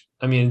 which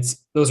I mean,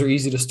 those are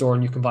easy to store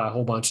and you can buy a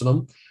whole bunch of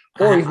them.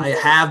 Or I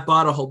have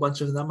bought a whole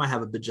bunch of them. I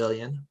have a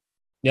bajillion.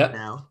 Yeah.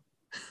 Now.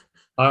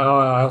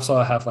 I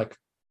also have like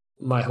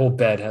my whole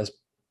bed has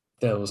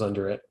those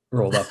under it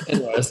rolled up.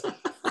 Anyways.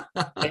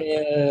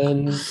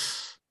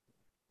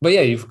 But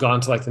yeah, you've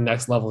gone to like the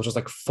next level, just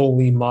like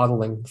fully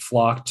modeling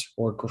flocked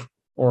or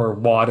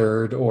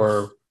watered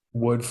or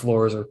wood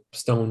floors or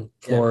stone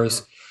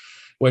floors,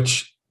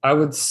 which I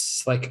would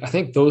like. I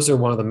think those are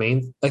one of the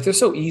main, like they're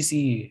so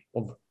easy,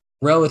 well,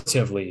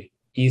 relatively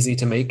easy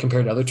to make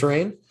compared to other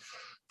terrain,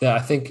 that I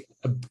think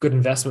a good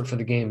investment for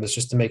the game is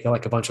just to make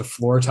like a bunch of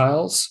floor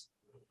tiles.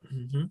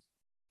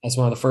 That's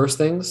one of the first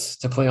things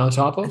to play on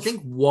top of. I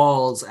think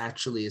walls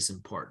actually is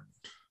important.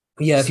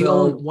 Yeah. If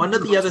so one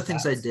of the other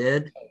things I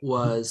did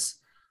was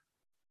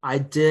I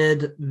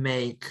did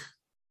make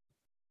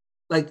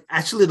like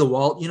actually the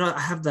wall, I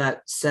have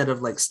that set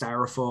of like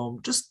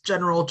styrofoam,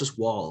 just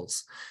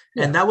walls.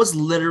 Yeah. And that was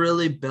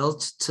literally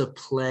built to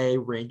play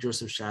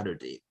Rangers of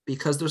Shadowdeep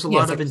because there's a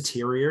lot of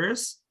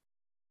interiors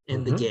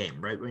in the game,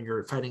 right? When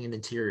you're fighting in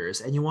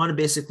interiors and you want to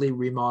basically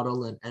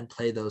remodel and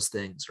play those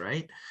things,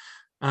 right?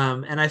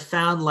 And I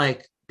found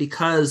like,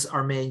 because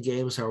our main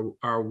games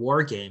are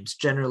war games,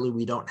 generally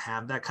we don't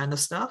have that kind of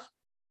stuff.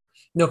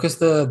 No, because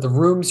the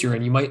rooms you're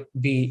in, you might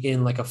be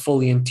in like a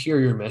fully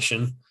interior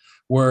mission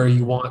where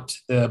you want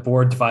the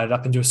board divided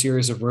up into a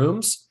series of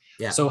rooms.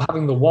 Yeah. So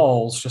having the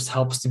walls just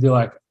helps to be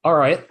like, all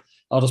right,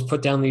 I'll just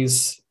put down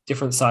these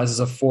different sizes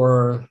of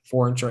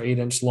 4-inch or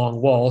 8-inch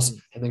long walls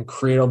and then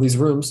create all these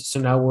rooms. So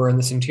now we're in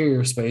this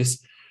interior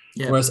space.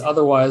 Yeah. Whereas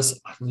otherwise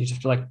you just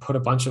have to like put a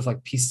bunch of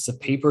like pieces of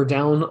paper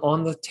down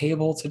on the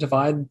table to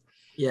divide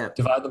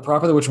them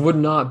properly, which would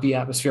not be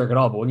atmospheric at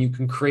all. But when you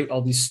can create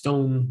all these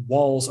stone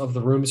walls of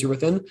the rooms you're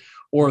within,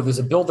 or there's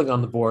a building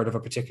on the board of a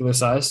particular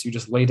size, you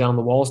just lay down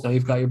the walls. Now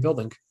you've got your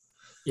building.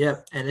 Yeah,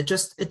 and it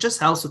just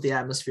helps with the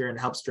atmosphere and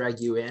helps drag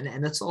you in,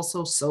 and it's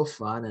also so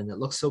fun and it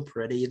looks so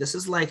pretty. This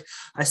is like,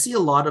 I see a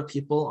lot of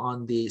people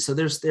on there's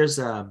Rangers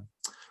of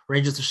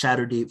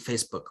Shadowdeep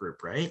Facebook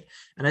group, right?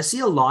 And I see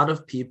a lot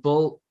of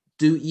people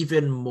do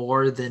even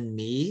more than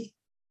me,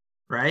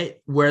 right?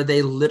 Where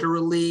they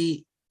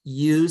literally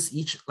use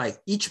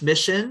each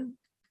mission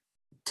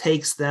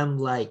takes them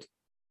like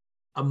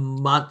a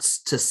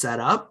month to set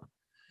up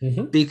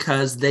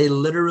because they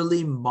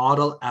literally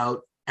model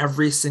out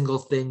every single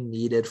thing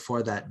needed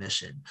for that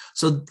mission.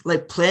 So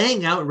like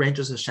playing out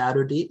Rangers of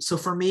Shadow Deep. So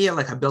for me,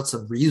 like I built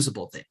some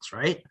reusable things,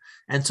 right?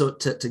 And so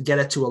to get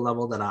it to a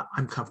level that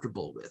I'm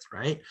comfortable with,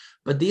 right?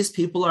 But these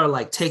people are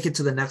like, take it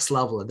to the next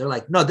level. And they're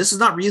like, no, this is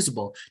not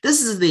reusable.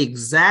 This is the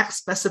exact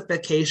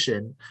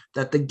specification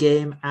that the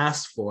game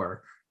asked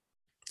for,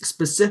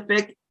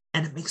 specific,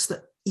 and it makes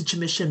each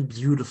mission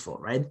beautiful,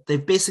 right?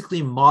 They've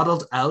basically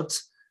modeled out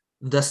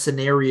the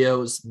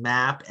scenarios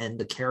map and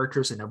the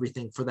characters and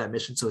everything for that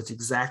mission, so it's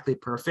exactly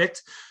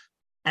perfect.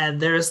 And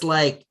there's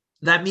like,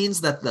 that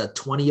means that the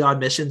 20 odd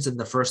missions in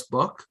the first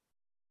book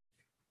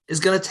is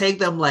going to take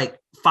them like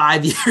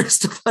 5 years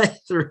to play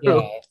through.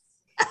 Yeah.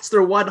 That's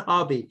their one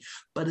hobby,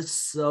 but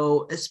it's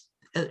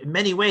in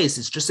many ways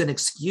it's just an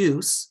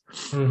excuse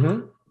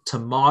to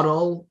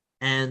model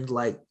and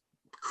like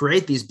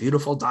create these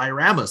beautiful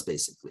dioramas,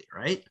 basically,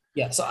 right?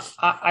 Yeah, so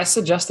I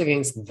suggest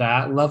against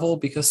that level,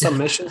 because some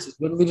missions is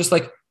literally just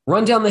like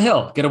run down the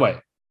hill, get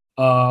away.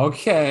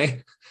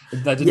 Okay,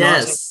 that did not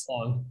take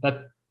long.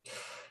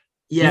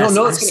 You don't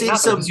know what's going to happen.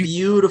 Some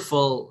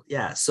beautiful,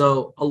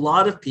 So a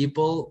lot of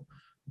people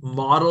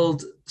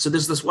modeled. So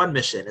there's this one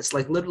mission. It's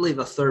like literally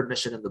the third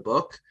mission in the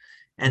book,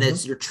 and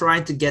it's you're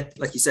trying to get,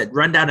 like you said,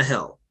 run down a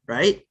hill,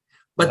 right?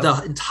 But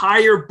the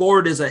entire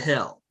board is a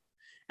hill,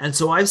 and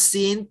so I've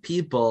seen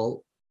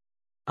people.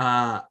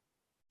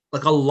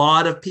 Like a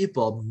lot of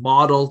people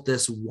modeled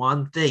this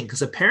one thing,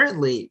 because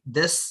apparently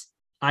this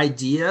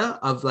idea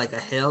of like a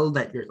hill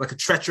that you're like a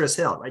treacherous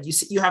hill, right?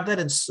 You have that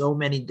in so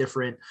many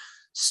different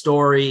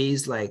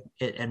stories, like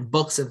and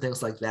books and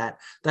things like that,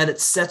 that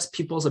it sets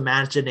people's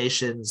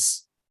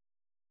imaginations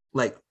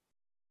like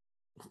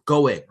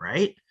going,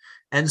 right?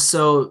 And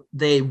so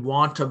they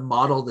want to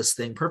model this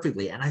thing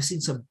perfectly. And I've seen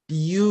some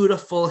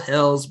beautiful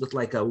hills with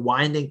like a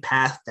winding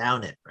path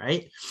down it,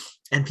 right?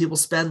 And people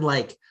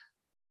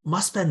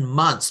must spend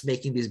months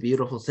making these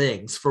beautiful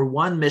things for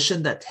one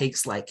mission that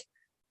takes like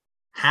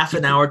half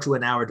an hour to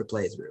an hour to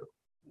play through.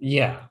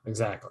 Yeah,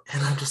 exactly.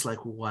 And I'm just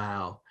like,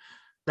 wow,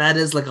 that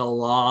is like a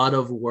lot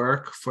of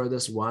work for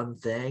this one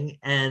thing.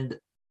 And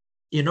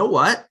you know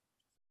what?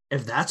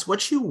 If that's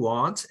what you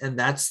want, and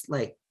that's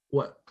like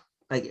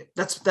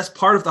that's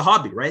part of the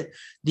hobby, right?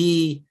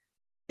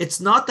 It's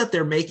not that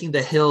they're making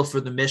the hill for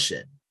the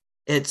mission.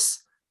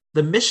 It's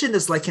the mission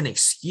is like an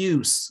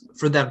excuse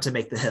for them to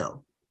make the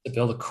hill. To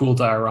build a cool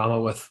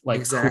diorama with like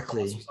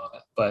exactly cool on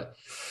it, but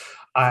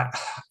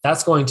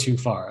that's going too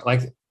far.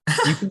 Like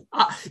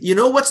you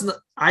know what's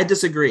I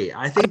disagree.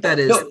 I think that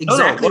is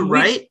exactly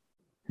right.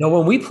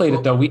 When we played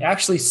it though, we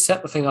actually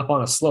set the thing up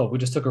on a slope. We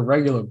just took a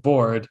regular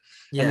board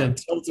and then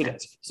tilted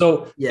it.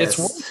 So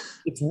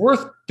it's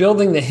worth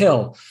building the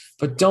hill,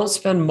 but don't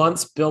spend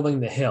months building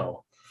the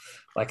hill.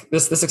 Like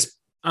this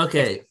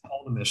okay.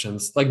 All the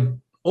missions like.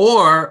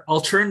 Or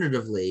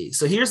alternatively,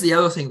 so here's the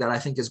other thing that I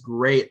think is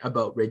great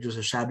about Rangers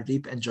of Shadow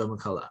Deep and Joe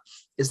McCullough,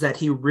 is that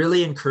he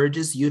really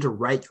encourages you to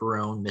write your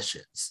own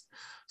missions.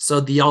 So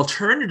the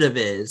alternative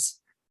is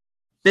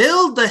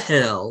build the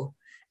hill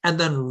and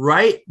then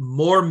write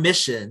more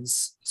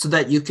missions so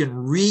that you can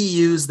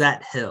reuse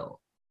that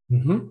hill.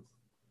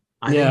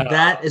 I think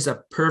that is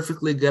a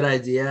perfectly good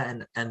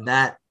idea, and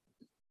that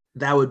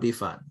would be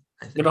fun.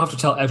 You don't have to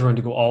tell everyone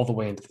to go all the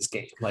way into this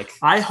game. Like,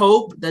 I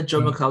hope that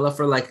Joe McCullough,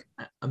 for like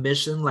a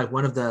mission, like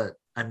one of the,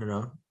 I don't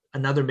know,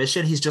 another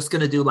mission, he's just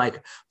going to do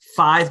like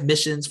 5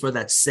 missions for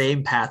that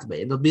same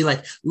pathway. It'll be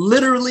like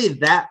literally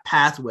that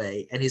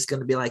pathway. And he's going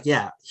to be like,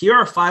 yeah, here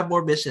are 5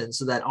 more missions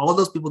so that all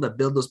those people that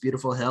build those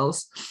beautiful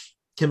hills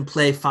can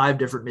play 5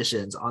 different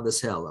missions on this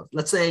hill.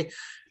 Let's say,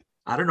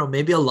 I don't know,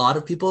 maybe a lot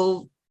of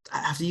people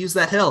have to use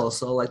that hill.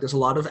 So like there's a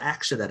lot of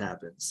action that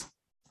happens.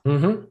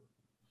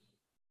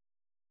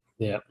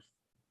 Yeah.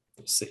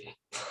 We'll see.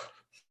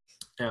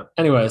 Yeah.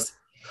 Anyways,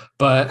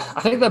 but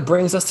I think that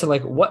brings us to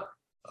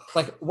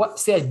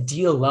what's the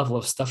ideal level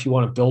of stuff you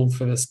want to build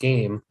for this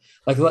game?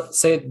 Like, let's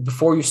say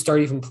before you start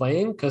even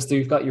playing, because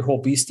you've got your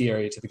whole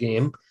bestiary to the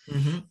game,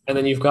 and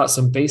then you've got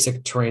some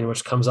basic terrain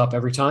which comes up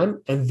every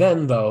time. And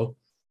then, though,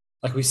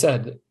 like we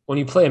said, when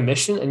you play a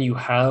mission and you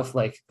have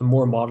like the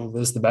more modeled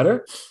it is, the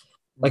better.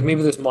 Like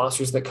maybe there's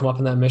monsters that come up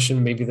in that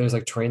mission. Maybe there's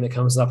like terrain that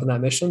comes up in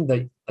that mission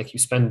that like you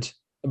spend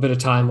a bit of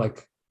time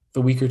like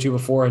the week or two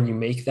before and you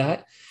make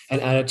that and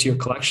add it to your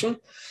collection.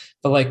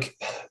 But like,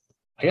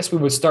 I guess we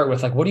would start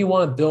with like, what do you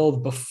want to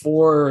build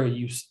before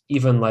you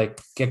even like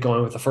get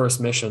going with the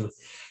first mission?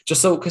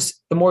 Just so,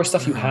 because the more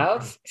stuff you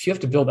have, if you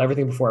have to build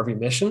everything before every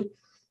mission,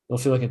 it'll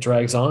feel like it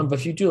drags on. But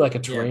if you do like a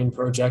terrain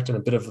project and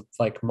a bit of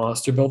like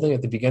monster building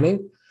at the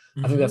beginning,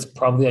 I think that's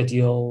probably the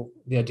ideal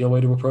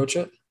way to approach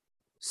it.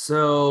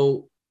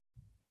 So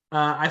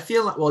I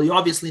feel like, well, you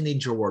obviously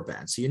need your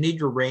warband. So you need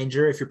your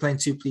ranger. If you're playing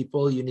 2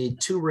 people, you need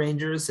 2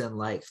 rangers and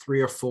like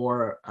 3 or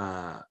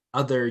 4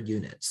 other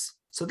units.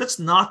 So that's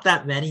not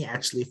that many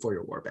actually for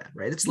your warband,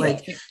 right? It's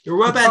like your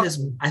warband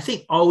is, I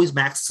think, always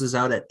maxes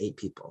out at 8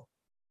 people.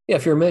 Yeah,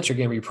 if you're a miniature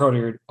gamer, you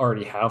probably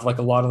already have like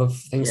a lot of the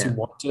things you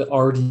want to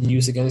already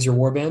use against your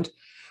warband.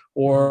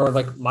 Or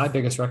like my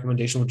biggest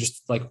recommendation would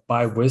just like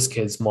buy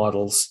WizKids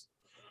models.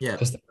 Yeah.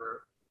 Because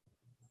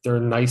they're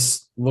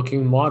nice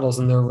looking models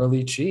and they're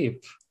really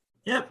cheap.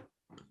 Yep.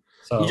 You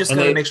So just and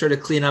got to they make sure to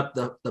clean up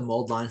the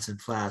mold lines in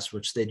Flash,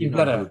 which they do you've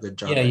not got do a to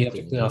good yeah job you at have to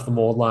cleaning clean up. off the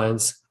mold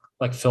lines,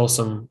 like fill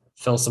some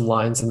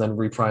lines and then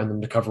reprime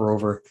them to cover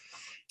over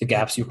the Yep.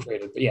 gaps you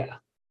created. But yeah,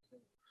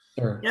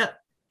 they're Yeah.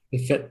 they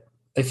fit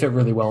they fit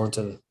really well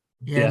into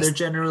Yeah, the and they're S.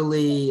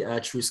 generally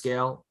true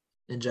scale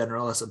in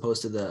general, as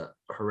opposed to the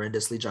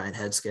horrendously giant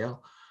head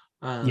scale.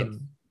 Yeah,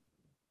 Um,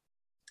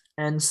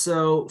 and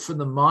so for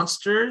the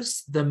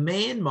monsters, the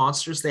main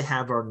monsters they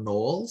have are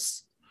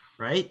gnolls,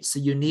 right? So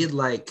you need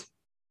like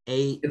in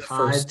eight, the five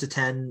first to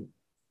 10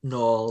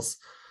 gnolls.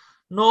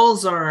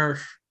 Gnolls are,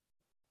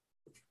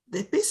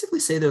 they basically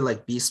say they're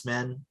like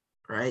beastmen,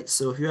 right?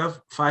 So if you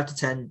have 5 to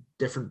 10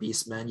 different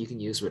beastmen, you can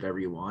use whatever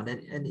you want.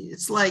 And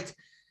it's like,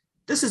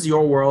 this is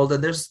your world,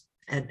 and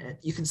and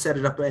you can set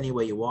it up any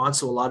way you want.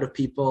 So a lot of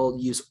people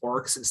use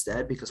orcs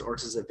instead because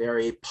orcs is a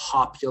very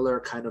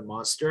popular kind of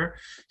monster.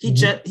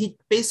 Mhm. He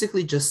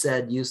basically just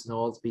said use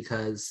gnolls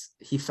because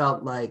he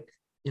felt like,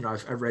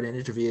 I've read in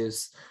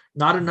interviews,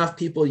 not enough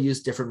people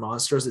use different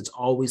monsters. It's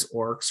always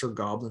orcs or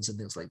goblins and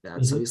things like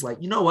that. So Mhm. he's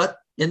like, you know what?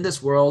 In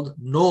this world,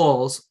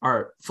 gnolls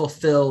are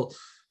fulfill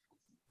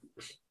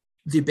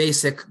the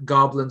basic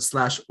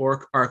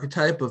goblin/orc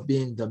archetype of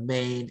being the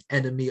main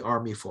enemy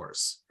army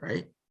force,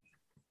 right?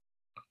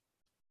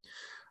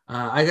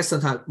 I guess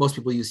sometimes most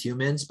people use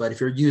humans, but if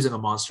you're using a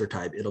monster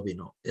type, it'll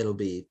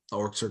be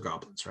orcs or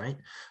goblins, right?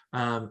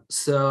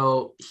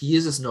 So he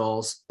uses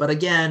gnolls, but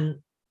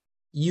again,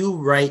 you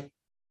write,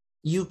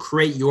 you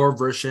create your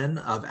version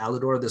of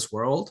Alador, this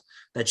world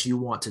that you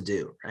want to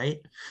do, right?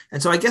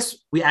 And so I guess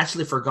we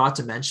actually forgot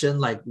to mention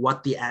like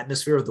what the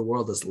atmosphere of the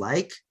world is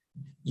like.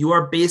 You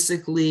are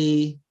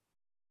basically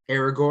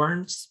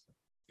Aragorns.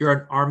 You're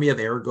an army of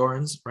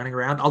Aragorns running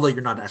around, although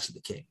you're not actually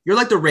the king. You're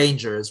like the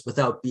Rangers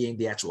without being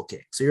the actual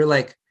king. So you're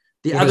like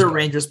the You're just other guard.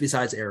 Rangers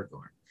besides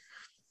Aragorn,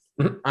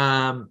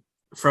 Mhm.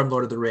 from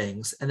Lord of the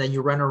Rings. And then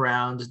you run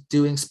around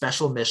doing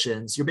special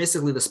missions. You're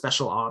basically the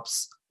special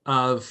ops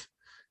of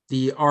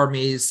the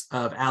armies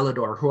of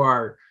Alador who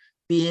are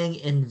being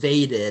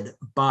invaded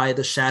by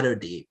the Shadow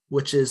Deep,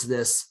 which is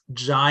this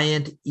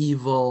giant,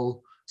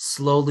 evil,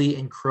 slowly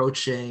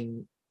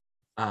encroaching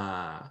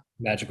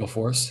Magical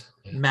force.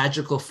 Yeah.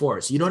 magical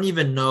force. You don't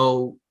even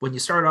know when you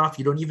start off,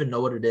 you don't even know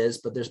what it is,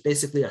 but there's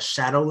basically a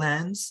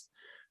Shadowlands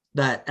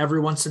that every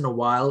once in a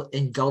while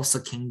engulfs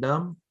a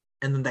kingdom,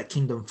 and then that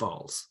kingdom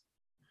falls.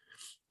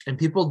 And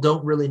people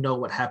don't really know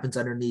what happens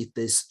underneath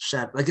this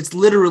shadow. Like it's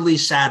literally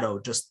shadow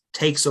just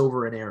takes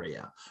over an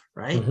area,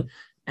 right? Mhm.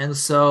 And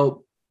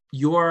so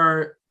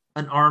you're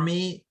an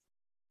army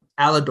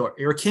Alador,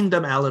 you're a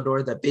kingdom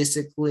Alador that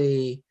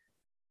basically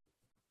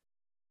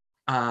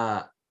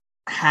uh,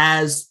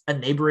 has a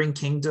neighboring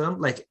kingdom,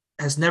 like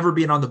has never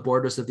been on the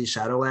borders of these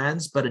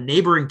Shadowlands, but a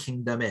neighboring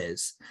kingdom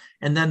is.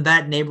 And then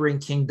that neighboring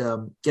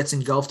kingdom gets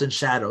engulfed in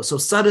shadow. So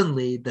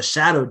suddenly the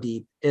Shadow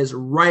Deep is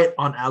right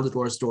on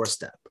Alador's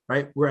doorstep,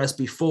 right? Whereas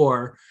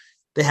before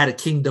they had a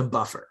kingdom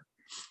buffer.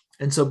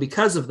 And so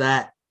because of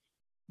that,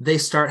 they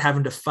start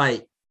having to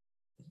fight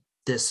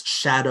this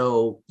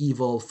shadow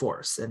evil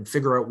force and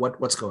figure out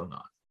what's going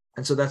on.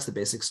 And so that's the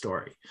basic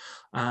story.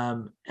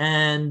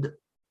 And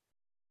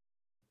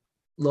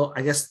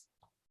I guess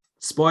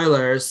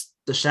spoilers,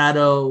 the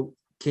Shadow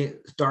King,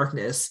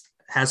 Darkness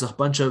has a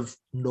bunch of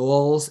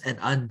gnolls and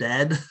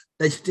undead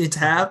that you need to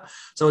have.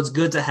 So it's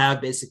good to have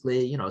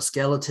basically,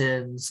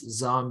 skeletons,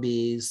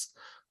 zombies,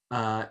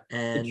 But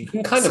and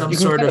some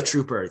sort of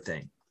trooper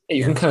thing. you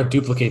Yeah. can kind of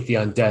duplicate the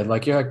undead.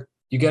 Like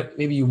you get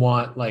maybe you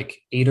want like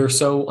 8 or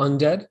so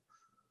undead.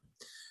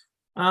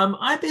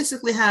 I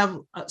basically have,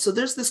 so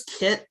there's this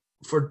kit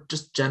for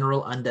just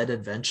general undead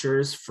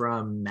adventures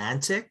from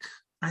Mantic,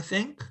 I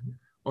think,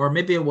 or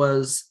maybe it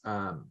was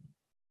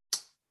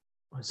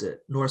it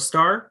North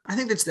Star? I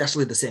think that's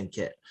actually the same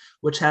kit,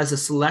 which has a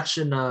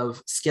selection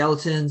of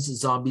skeletons,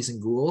 zombies,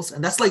 and ghouls,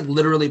 and that's like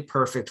literally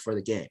perfect for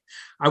the game.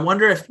 I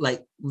wonder if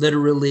like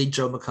literally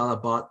Joe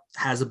McCullough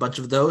has a bunch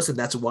of those, and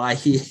that's why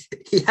he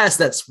he has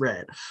that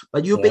spread.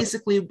 But you Yeah.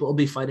 basically will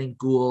be fighting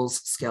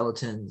ghouls,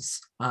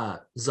 skeletons,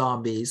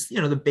 zombies,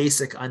 the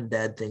basic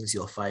undead things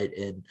you'll fight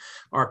in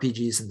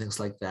RPGs and things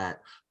like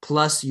that,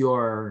 plus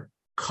your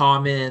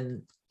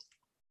common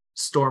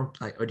storm,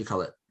 like what do you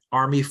call it,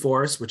 army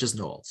force, which is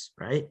gnolls,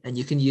 right? And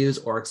you can use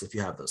orcs if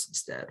you have those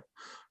instead,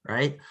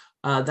 right?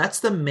 That's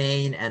the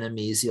main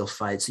enemies you'll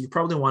fight, so you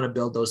probably want to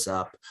build those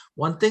up.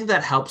 One thing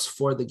that helps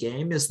for the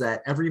game is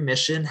that every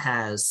mission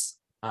has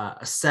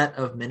a set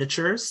of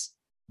miniatures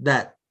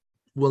that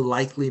will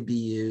likely be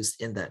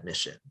used in that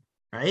mission,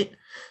 right?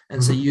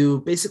 And so Mhm.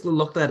 you basically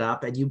look that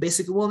up and you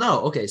basically will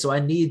know, okay, so I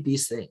need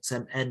these things,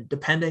 and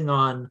depending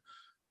on,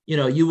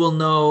 you will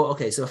know,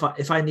 okay, so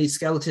if I need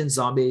skeletons,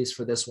 zombies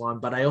for this one,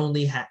 but I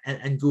only have,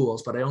 and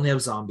ghouls, but I only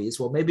have zombies,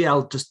 well, maybe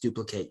I'll just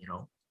duplicate,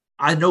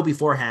 I know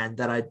beforehand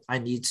that I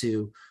need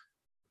to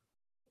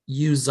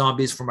use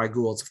zombies for my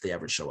ghouls if they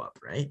ever show up,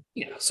 right?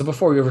 Yeah. So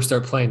before you ever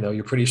start playing, though,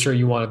 you're pretty sure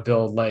you want to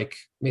build like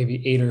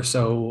maybe 8 or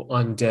so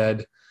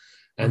undead,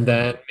 and Mm-hmm.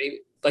 then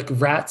maybe like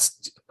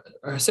rats.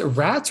 is it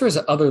rats or is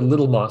it other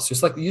little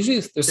monsters? Like usually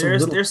there's some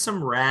little, There's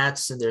some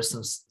rats and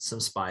there's some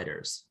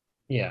spiders.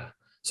 yeah.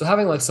 So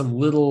having like some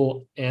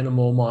little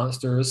animal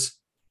monsters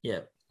Yeah.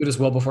 good as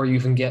well before you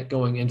even get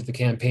going into the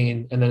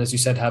campaign. And then, as you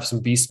said, have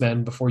some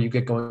beastmen before you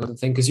get going with the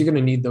thing because you're going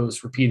to need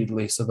those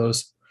repeatedly. So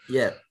those,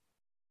 Yeah.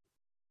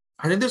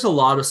 I think there's a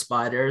lot of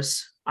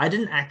spiders. I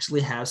didn't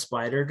actually have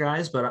spider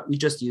guys, but we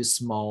just use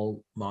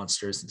small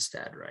monsters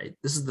instead, right?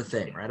 This is the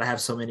thing, right? I have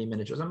so many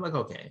miniatures. I'm like,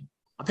 okay,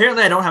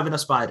 apparently I don't have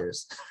enough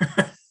spiders.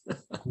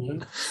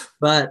 Mhm.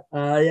 But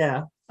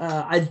yeah,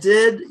 I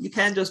did. You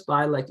can just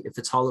buy, like, if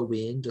it's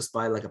Halloween, just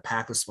buy like a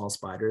pack of small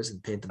spiders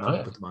and paint them up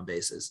and put them on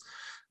bases.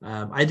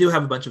 I do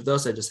have a bunch of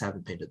those. I just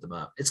haven't painted them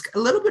up. It's a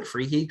little bit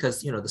freaky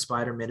because the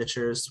spider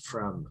miniatures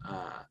from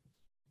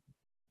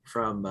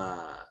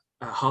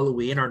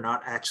Halloween are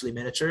not actually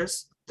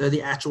miniatures. They're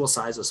the actual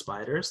size of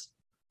spiders.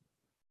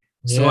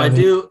 So I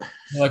do.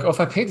 Like, oh, if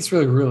I paint this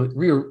really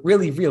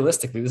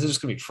realistically, this is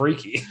just gonna be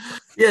freaky.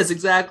 Yes,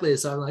 exactly.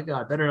 So I'm like, oh,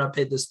 I better not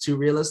paint this too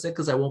realistic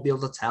because I won't be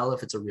able to tell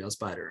if it's a real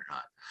spider or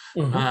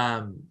not.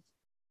 Mhm.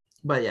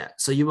 But yeah,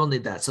 so you will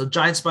need that. So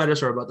giant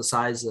spiders are about the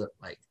size of,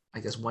 like, I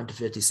guess 1 to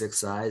 56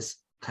 size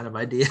kind of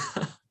idea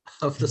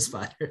of the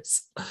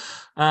spiders.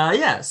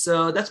 Yeah,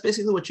 so that's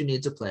basically what you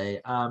need to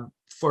play.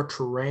 For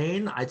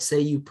terrain, I'd say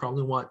you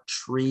probably want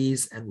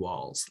trees and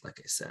walls, like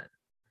I said.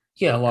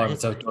 Yeah, a lot of Right?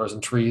 it's outdoors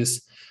and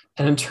trees.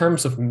 And in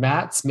terms of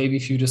mats, maybe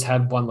if you just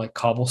had one like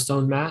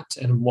cobblestone mat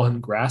and one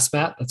grass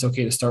mat, that's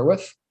okay to start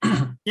with.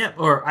 Yeah,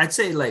 or I'd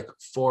say like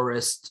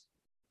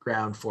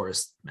ground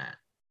forest mat,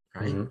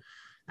 right? Mhm.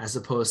 As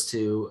opposed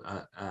to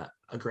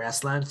a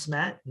grasslands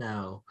mat.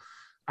 Now,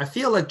 I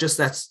feel like just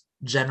that's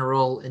in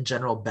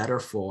general better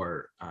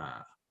for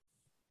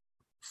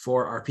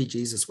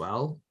RPGs as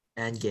well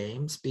and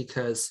games,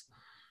 because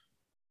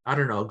I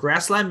don't know,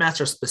 grassland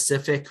mats are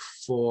specific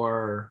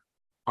for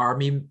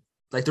army.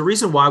 Like, the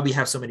reason why we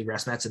have so many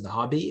grass mats in the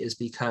hobby is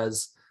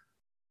because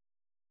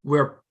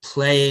we're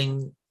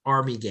playing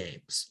army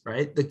games,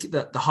 right?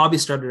 The hobby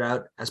started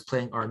out as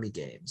playing army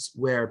games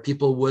where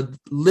people would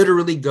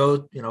literally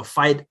go,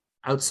 fight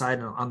outside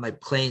on like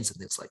plains and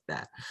things like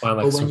that. Find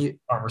like But when some you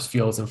farmers'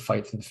 fields and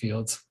fight through the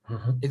fields.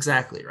 Mhm.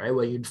 exactly, right,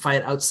 when you'd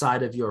fight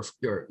outside of your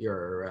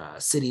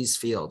city's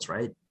fields,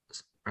 right,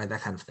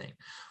 that kind of thing.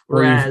 Or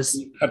Whereas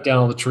you cut down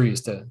all the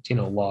trees to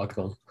log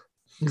them.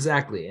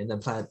 exactly, and then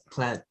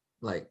plant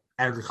like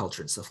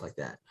agriculture and stuff like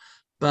that.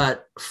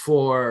 But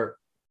for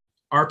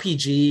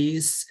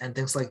RPGs and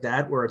things like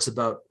that, where it's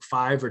about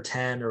 5 or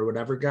 10 or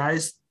whatever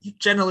guys, you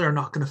generally are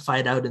not going to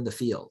fight out in the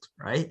field,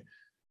 right?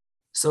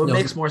 So it No,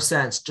 makes more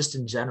sense just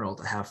in general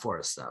to have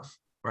forest stuff,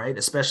 right?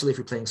 Especially if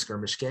you're playing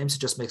skirmish games, it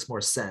just makes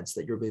more sense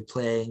that you'll be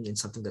playing in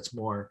something that's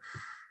more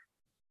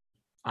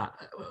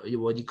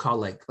what you call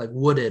like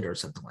wooded or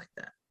something like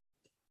that,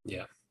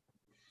 yeah.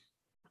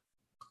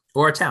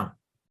 or a town.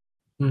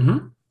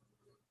 Mm-hmm.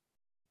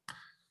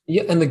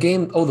 Yeah, and the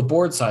game, the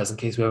board size, in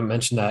case we haven't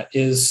mentioned that,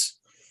 is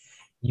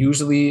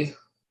usually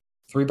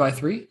 3 by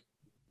 3.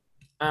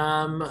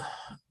 Um,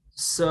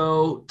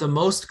 so the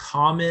most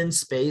common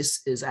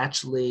space is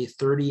actually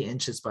 30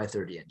 inches by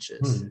 30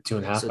 inches.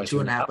 2.5 So by two two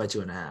and and a a half half. by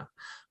 2.5.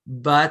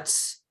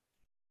 But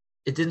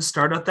it didn't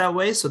start out that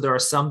way. So there are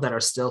some that are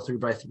still 3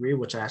 by 3,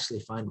 which I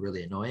actually find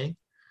really annoying.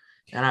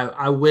 And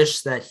I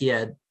wish that he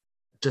had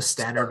just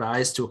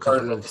standardized to a couple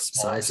Started at of the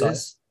smaller size.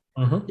 sizes.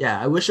 Mm-hmm. Yeah,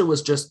 I wish it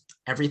was just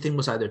everything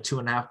was either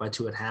 2.5 by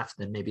 2.5,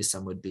 then maybe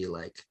some would be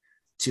like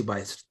 2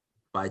 by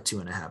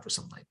 2.5 or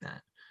something like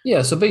that.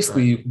 Yeah, so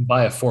basically But you can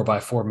buy a 4 by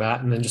 4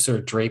 mat and then just sort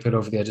of drape it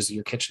over the edges of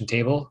your kitchen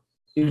table.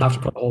 You don't have to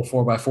put the whole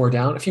 4 by 4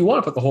 down. If you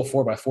want to put the whole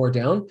 4 by 4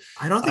 down,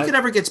 I don't think it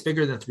ever gets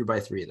bigger than 3 by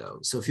 3 though.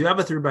 So if you have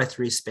a 3 by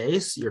 3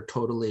 space, you're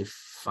totally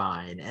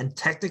fine. And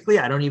technically,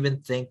 I don't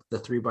even think the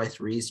 3 by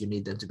 3s you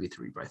need them to be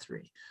 3 by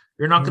 3.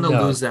 You're not going to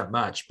No. lose that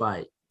much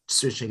by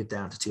switching it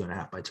down to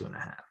 2.5 by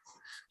 2.5,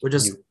 which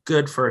is You-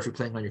 good for if you're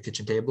playing on your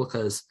kitchen table,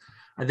 because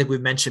I think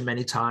we've mentioned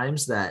many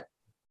times that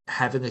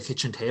having a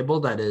kitchen table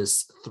that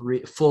is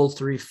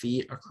 3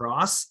 feet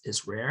across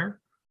is rare.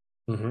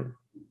 Mhm.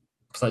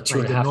 It's like two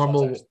Like and a the half.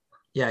 normal,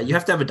 yeah, you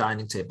have to have a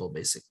dining table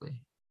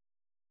basically,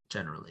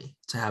 generally,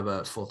 to have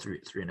a full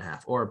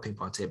 3.5, or a ping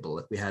pong table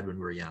like we had when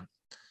we were young.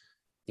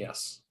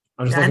 Yes.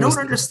 I'm just Yeah, I looking don't to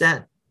see-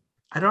 understand.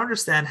 I don't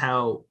understand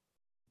how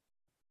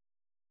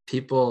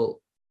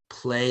people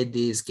played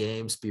these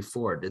games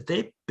before. Did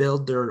they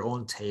build their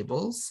own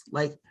tables?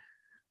 Like,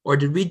 or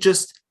did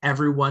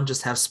everyone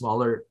just have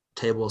smaller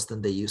tables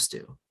than they used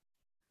to?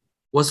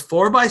 Was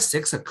 4 by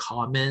 6 a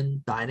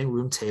common dining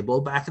room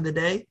table back in the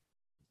day?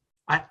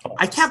 I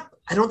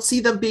don't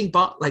see them being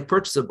bought, like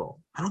purchasable.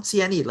 I don't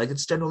see any. Like,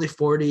 it's generally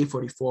 40,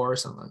 44 or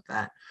something like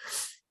that.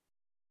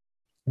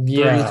 30,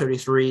 Yeah.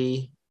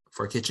 33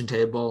 for a kitchen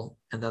table,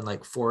 and then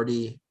like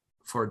 40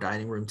 for a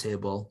dining room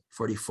table,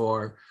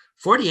 44.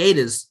 48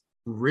 is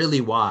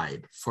really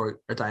wide for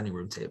a dining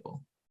room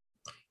table.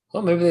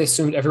 Well, maybe they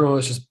assumed everyone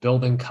was just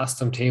building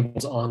custom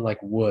tables on like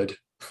wood.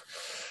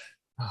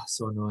 Oh,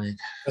 so annoying.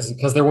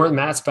 Because there weren't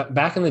mats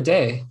back in the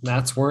day.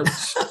 Mats weren't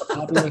a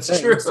popular That's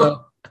thing. true.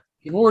 So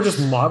People were just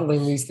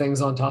modeling these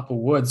things on top of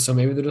wood. So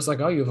maybe they're just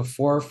like, oh, you have a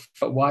 4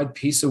 foot wide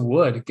piece of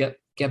wood.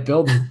 Get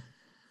building.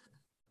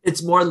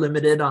 It's more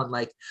limited on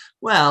like,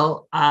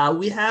 well,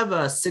 we have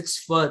a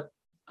 6 foot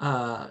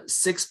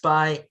 6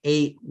 by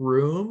 8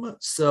 room,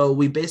 so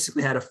we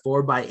basically had a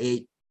 4 by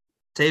 8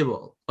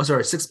 table. Oh,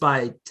 sorry, 6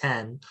 by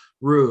 10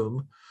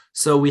 room.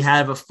 So we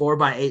have a 4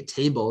 by 8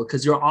 table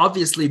because you're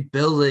obviously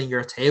building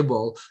your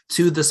table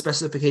to the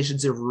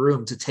specifications of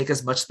room to take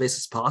as much space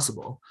as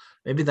possible.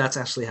 Maybe that's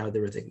actually how they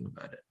were thinking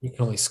about it. You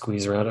can only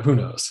squeeze around it. Who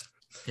knows?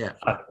 Yeah.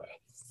 Either way,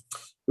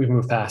 we've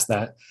moved past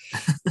that.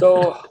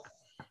 So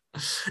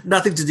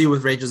Nothing to do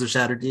with Rangers of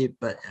Shatterdeep,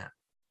 but yeah.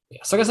 yeah,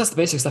 so I guess that's the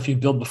basic stuff you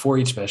build before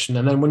each mission.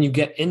 And then when you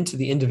get into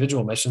the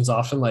individual missions,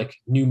 often like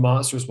new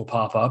monsters will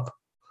pop up.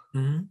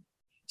 Mm-hmm.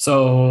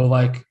 So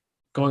like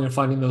going and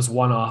finding those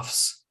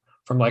one-offs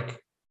from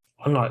like,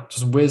 I'm not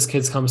just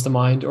WizKids comes to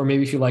mind, or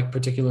maybe if you like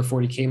particular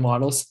 40K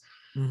models.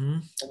 Mm-hmm.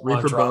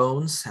 Reaper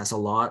Bones has a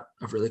lot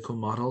of really cool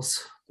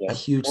models. Yeah. A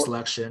huge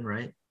selection,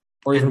 right?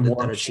 Or even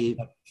War Machines.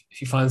 Cheap.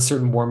 If you find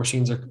certain War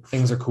Machines or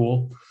things are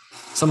cool,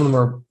 some of them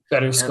are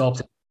better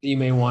sculpted that you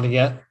may want to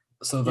get.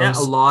 So those,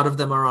 a lot of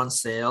them are on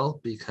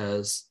sale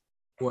because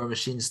War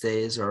Machines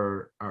days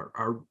are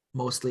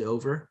mostly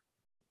over.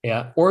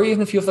 Yeah, or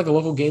even if you have like a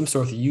local game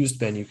store with a used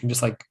bin, you can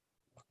just like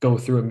go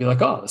through it and be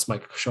like, oh, this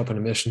might show up in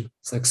a mission.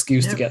 It's an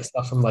excuse to get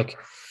stuff from like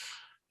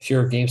if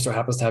your game store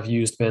happens to have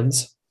used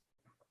bins.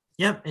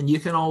 Yep, and you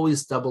can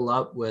always double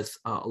up with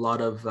a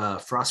lot of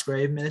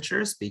Frostgrave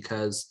miniatures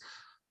because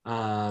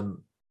a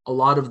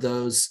lot of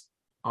those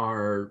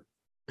are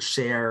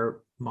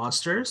share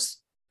monsters,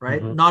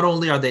 right? Mm-hmm. Not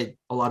only are they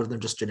a lot of them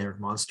just generic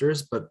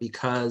monsters, but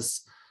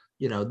because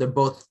they're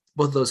both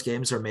those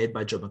games are made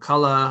by Joe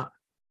McCullough.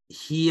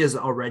 He has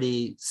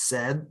already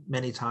said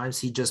many times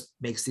he just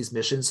makes these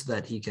missions so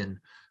that he can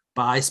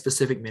buy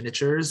specific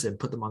miniatures and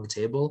put them on the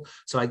table.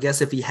 So I guess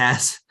if he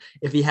has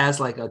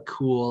like a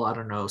cool, I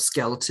don't know,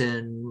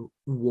 skeleton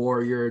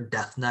warrior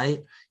death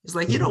knight, he's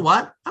like, you know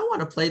what? I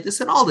want to play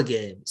this in all the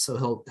games.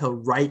 So he'll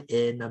write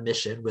in a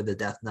mission with a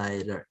death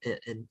knight or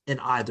in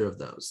either of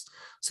those.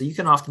 So you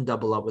can often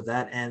double up with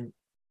that. And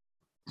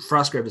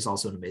Frostgrave is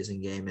also an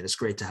amazing game, and it's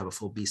great to have a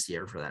full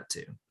bestiary for that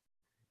too.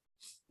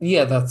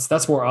 Yeah,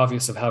 that's more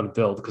obvious of how to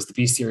build because the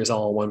bestiary is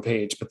all on one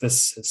page, but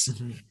this is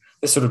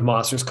this sort of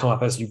monsters come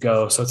up as you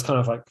go. So it's kind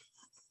of like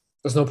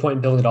there's no point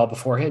in building it all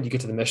beforehand. You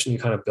get to the mission, you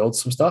kind of build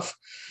some stuff.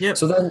 Yeah.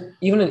 So then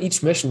even in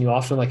each mission, you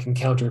often like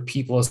encounter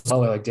people as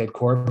well, like dead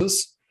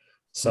corpses.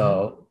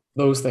 So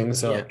those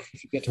things are like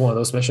if you get to one of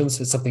those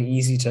missions, it's something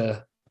easy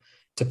to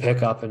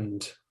pick up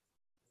and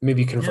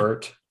maybe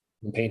convert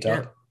and paint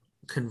up.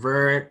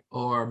 Convert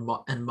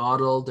and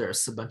model.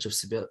 There's a bunch of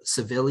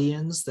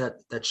civilians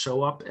that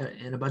show up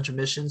in a bunch of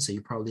missions, so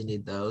you probably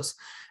need those.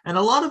 And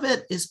a lot of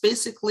it is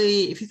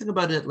basically, if you think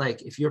about it,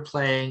 like if you're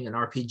playing an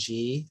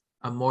RPG,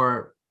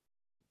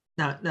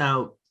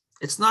 now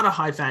it's not a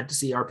high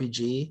fantasy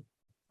RPG.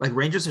 Like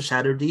Rangers of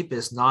Shatterdeep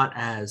is not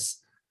as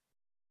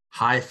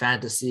high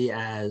fantasy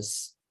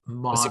as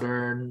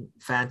modern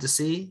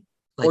fantasy,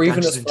 like or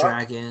Dungeons and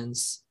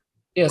Dragons.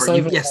 Yeah, it's not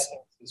even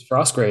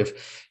Frostgrave.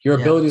 Your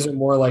abilities are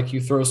more like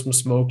you throw some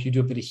smoke, you do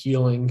a bit of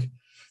healing.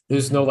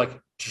 There's no like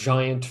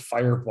giant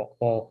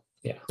fireball.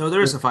 Yeah. No,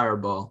 there is a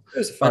fireball.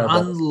 There's a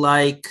fireball.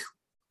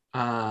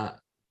 But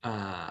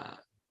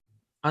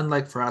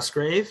unlike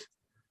Frostgrave,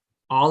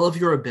 all of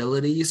your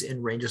abilities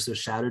in Rangers of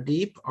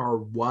Shatterdeep are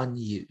one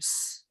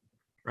use,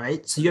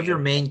 right? So you have your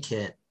main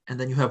kit, and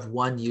then you have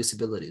one use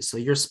abilities. So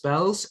your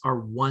spells are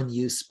one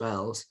use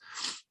spells.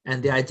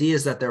 And the idea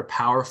is that they're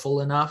powerful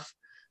enough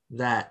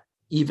that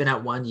even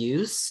at one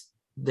use,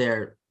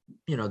 they're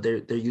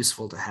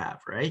useful to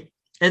have, right?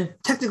 And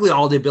technically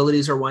all the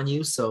abilities are one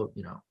use. So,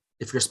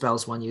 if your spell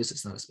is one use,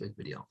 it's not as big of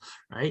a deal,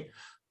 right?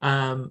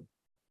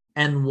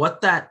 And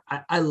what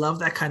I love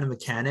that kind of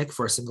mechanic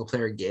for a single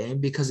player game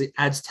because it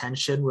adds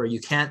tension where you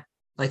can't,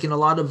 like in a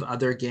lot of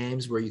other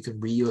games where you can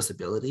reuse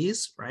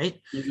abilities,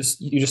 right? You just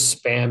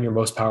spam your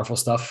most powerful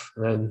stuff.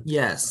 And then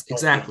yes,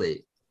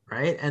 exactly.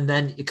 Right. And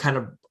then it kind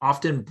of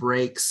often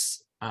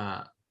breaks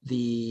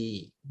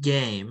the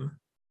game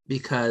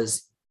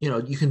because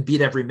you can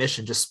beat every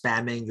mission just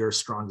spamming your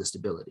strongest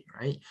ability,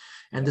 right?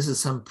 And this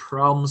is some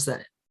problems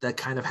that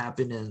kind of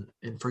happen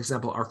in for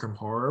example Arkham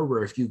Horror,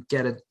 where if you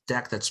get a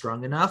deck that's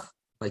strong enough,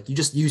 like you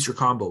just use your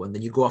combo and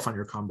then you go off on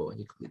your combo and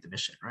you complete the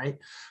mission, right?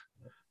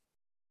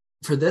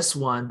 For this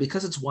one,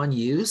 because it's one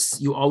use,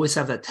 you always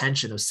have that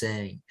tension of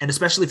saying, and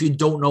especially if you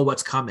don't know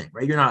what's coming,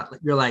 right?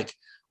 You're like,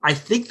 I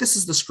think this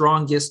is the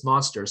strongest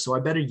monster, so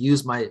I better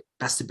use my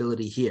best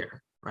ability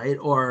here, right?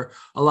 Or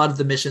a lot of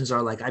the missions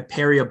are like I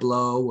parry a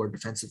blow or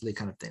defensively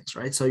kind of things,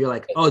 right? So you're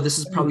like, oh, this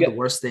is probably the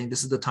worst thing.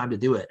 This is the time to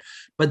do it.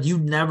 But you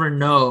never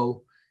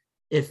know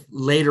if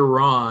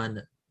later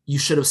on you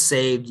should have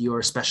saved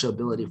your special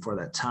ability for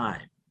that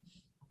time.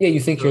 Yeah, you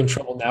think you're in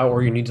trouble now,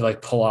 or you need to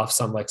like pull off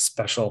some like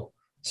special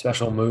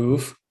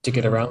move to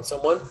get around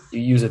someone.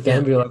 You use it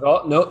then, be like,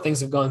 oh no,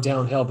 things have gone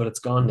downhill, but it's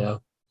gone now.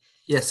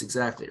 Yes,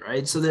 exactly,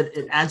 right? So that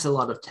it adds a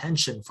lot of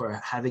tension for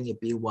having it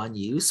be one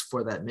use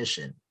for that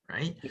mission,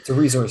 right? It's a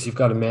resource you've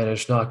got to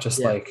manage, not just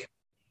Yeah. like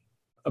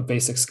a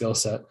basic skill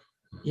set.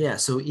 Yeah.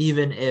 So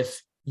even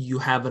if you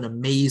have an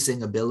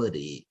amazing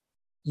ability,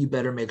 you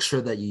better make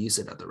sure that you use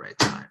it at the right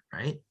time,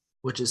 right?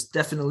 Which is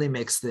definitely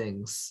makes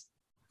things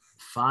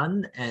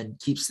fun and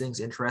keeps things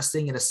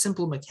interesting in a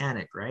simple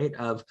mechanic, right?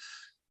 Of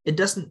it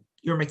doesn't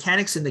your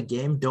mechanics in the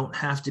game don't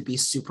have to be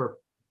super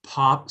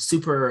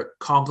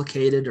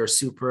complicated or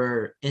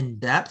super in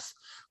depth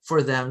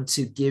for them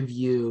to give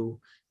you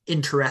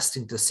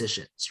interesting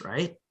decisions,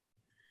 right?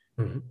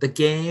 Mhm.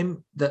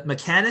 The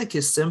mechanic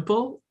is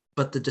simple,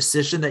 but the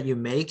decision that you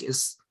make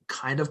is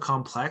kind of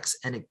complex,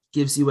 and it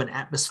gives you an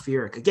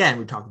atmospheric, again,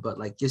 we talk about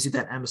like gives you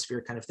that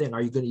atmospheric kind of thing.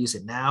 Are you going to use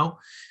it now?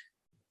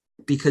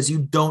 Because you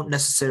don't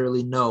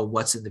necessarily know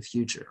what's in the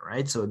future,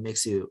 right? So it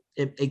makes you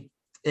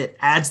it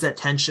adds that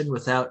tension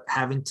without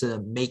having to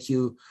make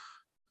you,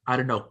 I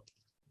don't know,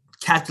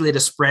 calculate a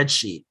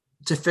spreadsheet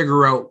to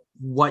figure out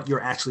what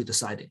you're actually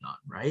deciding on,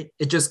 right?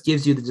 It just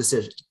gives you the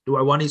decision. Do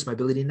I want to use my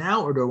ability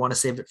now, or do I want to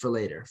save it for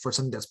later for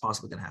something that's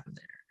possibly going to happen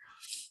later?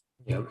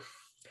 Yeah.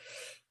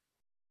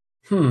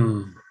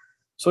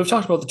 So we've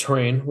talked about the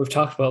terrain. We've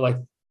talked about like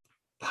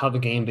how the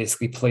game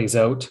basically plays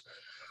out.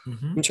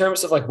 Mm-hmm. In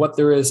terms of like what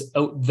there is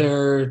out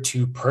there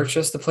to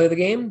purchase to play the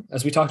game,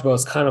 as we talked about,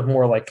 it's kind of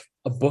more like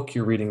a book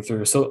you're reading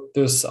through. So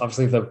there's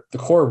obviously the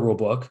core rule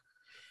book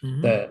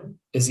Mm-hmm. that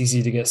is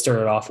easy to get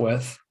started off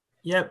with.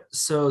 Yep.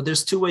 So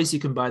there's two ways you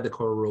can buy the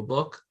core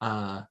rulebook.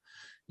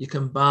 You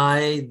can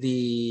buy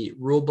the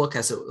rulebook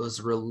as it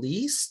was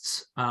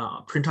released,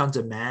 print on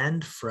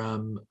demand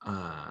from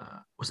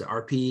was it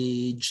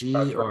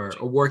RPG or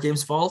War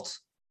Games Vault?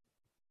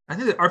 I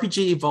think the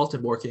RPG Vault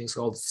and War Games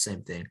Vault is the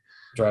same thing.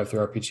 Drive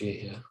through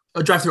RPG, yeah.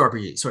 Oh, Drive Through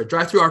RPG. Sorry,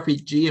 Drive Through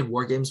RPG and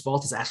War Games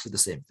Vault is actually the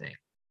same thing.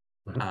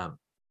 Mhm.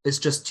 It's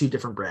just two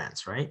different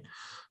brands, right?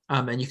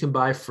 And you can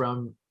buy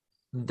from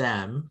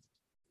them,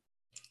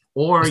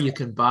 or you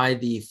can buy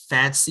the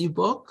fancy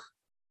book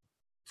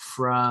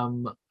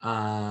from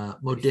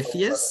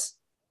Modifius.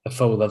 The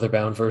faux leather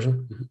bound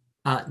version.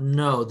 Mhm.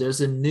 No, there's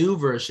a new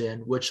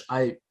version which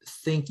I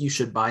think you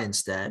should buy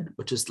instead,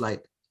 which is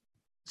like,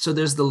 so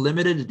there's the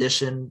limited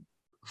edition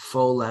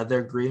faux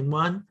leather green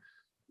one.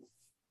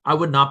 I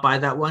would not buy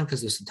that one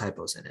because there's some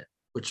typos in it,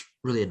 which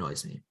really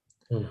annoys me.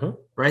 Mhm.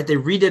 Right? They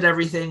redid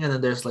everything, and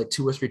then there's like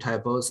 2 or 3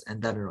 typos,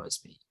 and that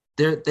annoys me.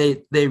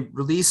 They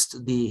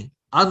released the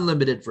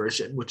unlimited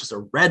version, which is a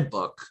red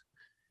book,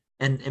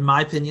 and in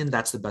my opinion,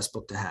 that's the best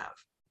book to have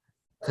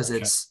because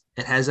Okay.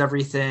 it has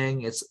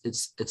everything.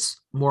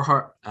 It's more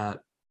hard.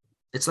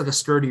 It's like a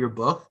sturdier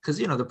book because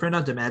the print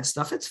on demand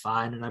stuff, it's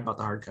fine, and I bought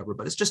the hardcover,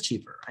 but it's just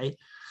cheaper, right?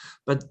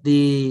 But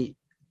the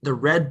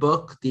red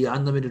book, the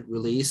unlimited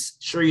release,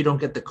 sure, you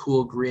don't get the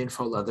cool green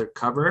faux leather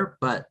cover,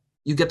 but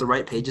you get the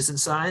right pages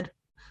inside,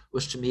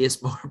 which to me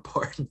is more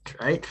important,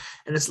 right?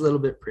 And it's a little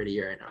bit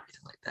prettier and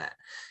everything like that.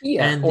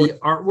 Yeah. And Or the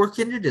artwork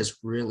in it is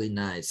really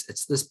nice.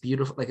 It's this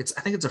beautiful, like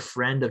I think it's a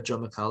friend of Joe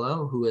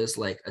McCullough who is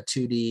like a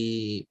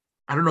 2D.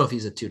 I don't know if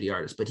he's a 2D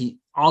artist, but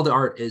all the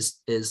art is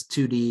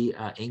 2D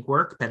ink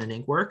work, pen and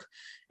ink work,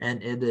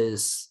 and it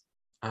is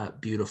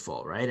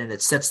beautiful, right? And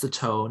it sets the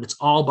tone. It's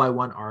all by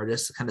one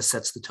artist. It kind of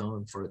sets the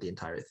tone for the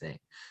entire thing,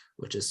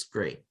 which is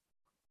great.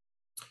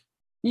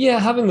 yeah,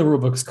 having the rule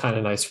book is kind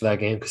of nice for that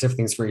game because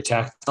everything's very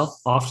tactile.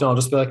 Often I'll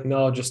just be like,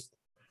 no, just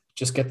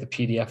get the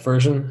PDF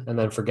version and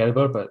then forget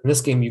about it. But in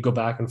this game, you go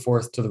back and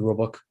forth to the rule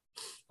book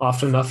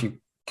often enough, you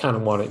kind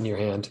of want it in your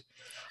hand.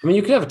 I mean,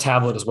 you could have a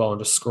tablet as well and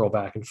just scroll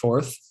back and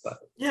forth. But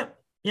Yeah,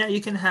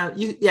 you can have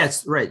you. Yeah,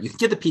 it's right. You can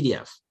get the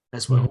PDF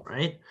as well,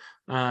 right?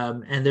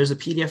 And there's a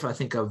PDF, I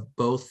think, of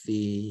both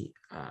the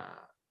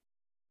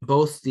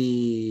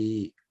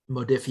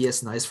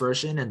Modifius Nice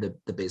version and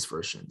the base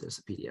version. There's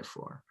a PDF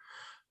for.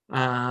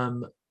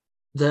 Um,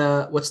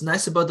 what's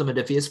nice about the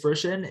Modifius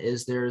version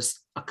is there's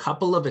a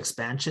couple of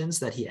expansions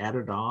that he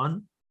added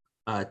on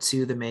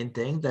to the main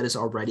thing that is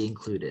already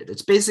included.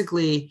 It's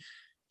basically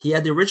he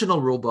had the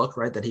original rule book,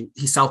 right, that he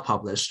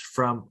self-published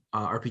from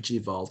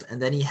RPG Vault, and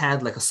then he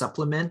had like a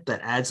supplement that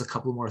adds a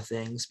couple more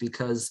things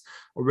because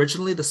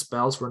originally the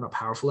spells were not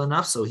powerful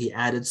enough, so he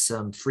added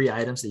some free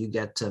items that you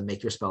get to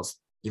make your spells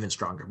even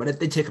stronger, but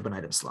they take up an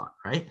item slot,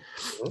 right?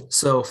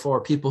 So for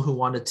people who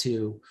wanted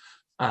to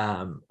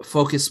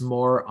focus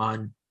more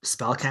on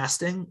spell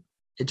casting,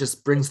 it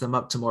just brings them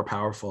up to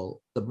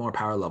the more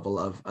power level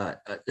of a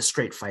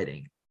straight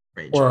fighting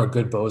ranger. or a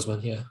good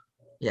bowsman, yeah.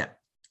 Yeah.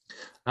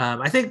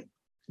 I think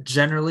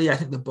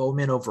the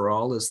bowman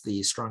overall is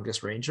the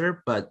strongest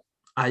ranger, but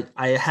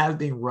I have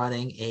been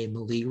running a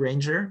melee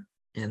ranger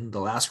in the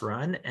last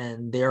run,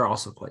 and they're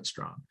also quite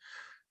strong.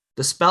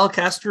 The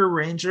spellcaster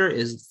ranger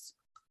is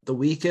the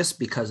weakest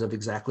because of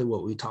exactly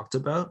what we talked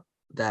about.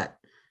 That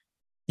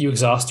You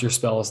exhaust your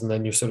spells and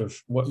then you sort of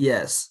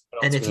yes,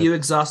 what and else if you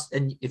exhaust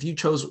and if you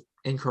chose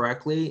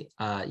incorrectly,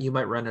 you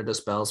might run out of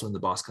spells when the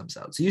boss comes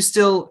out. So you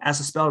still, as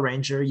a spell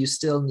ranger, you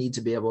still need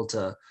to be able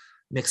to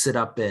mix it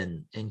up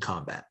in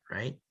combat,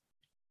 right?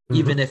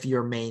 Even if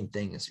your main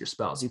thing is your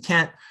spells. You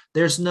can't,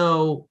 there's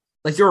no,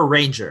 like you're a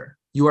ranger.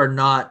 You are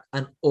not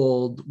an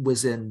old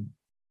wizened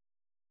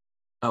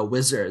a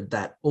wizard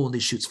that only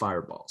shoots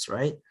fireballs,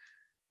 right?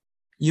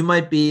 You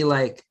might be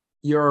like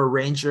you're a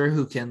ranger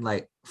who can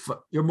like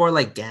you're more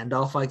like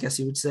Gandalf, I guess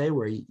you would say,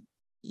 where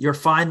you're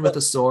fine with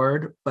a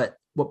sword, but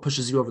what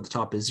pushes you over the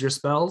top is your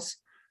spells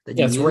that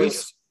Yeah, you it's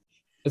use.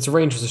 it's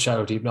Rangers of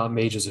Shadow Deep, not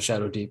Mages of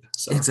Shadow Deep.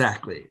 So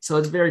Exactly. So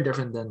it's very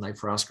different than like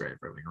Frostgrave,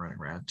 where we're running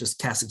around just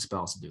casting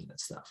spells and doing that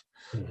stuff.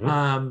 mhm.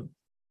 Um,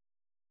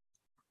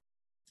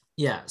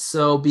 yeah.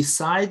 So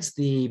besides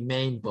the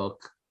main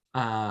book,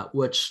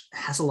 which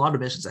has a lot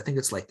of missions, I think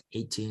it's like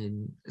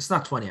 18. It's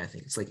not 20. I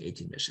think it's like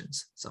 18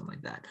 missions, something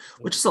like that,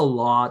 which is a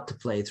lot to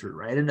play through,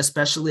 right? And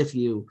especially if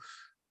you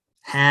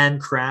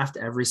handcraft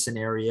every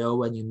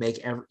scenario and you make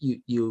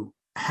you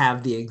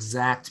have the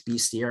exact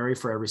bestiary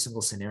for every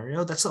single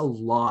scenario, that's a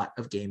lot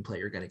of gameplay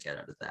you're going to get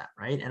out of that,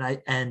 right?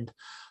 And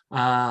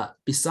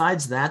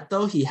besides that,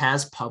 though, he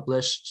has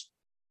published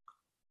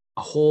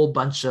a whole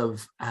bunch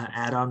of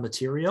add-on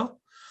material,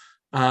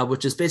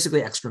 which is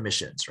basically extra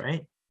missions,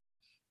 right?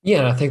 Yeah,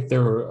 and I think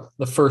there were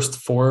the first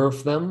four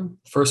of them.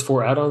 First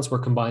four add-ons were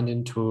combined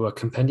into a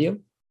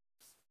compendium.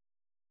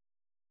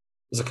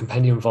 There's a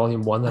compendium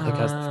volume one that I think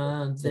has the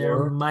first There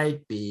four.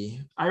 might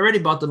be. I already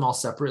bought them all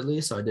separately,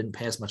 so I didn't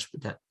pay as much for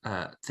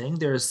that thing.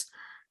 There's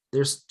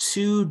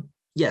two.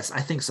 Yes,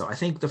 I think so. I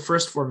think the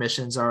first four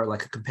missions are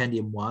like a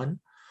compendium one,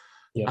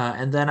 Yeah.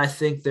 and then I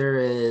think there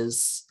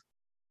is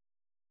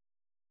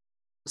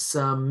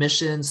some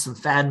missions, some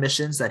fad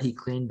missions that he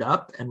cleaned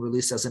up and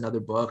released as another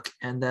book,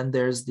 and then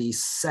there's the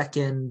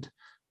second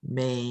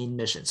main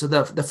mission. So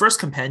the first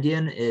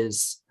compendium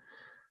is,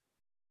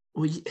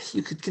 well,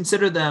 you could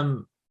consider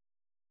them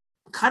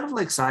kind of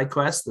like side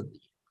quests.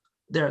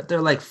 They're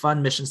like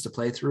fun missions to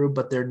play through,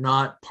 but they're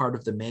not part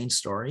of the main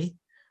story,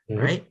 Mhm.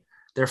 right?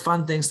 They're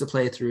fun things to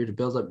play through to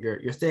build up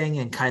your thing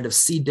and kind of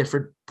see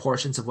different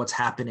portions of what's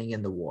happening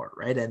in the war,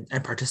 right? And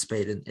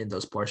participate in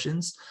those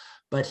portions.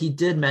 But he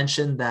did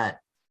mention that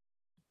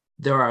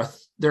there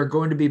are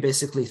going to be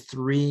basically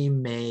three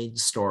main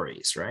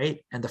stories,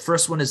 right? And the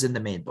first one is in the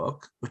main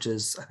book, which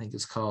is I think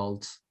is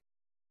called,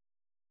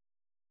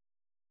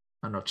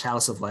 I don't know,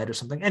 Chalice of Light or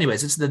something.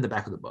 Anyways, it's in the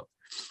back of the book.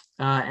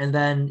 And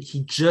then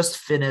he just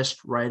finished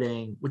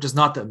writing, which is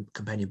not the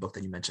companion book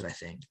that you mentioned, I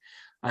think,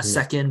 a Yeah.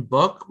 second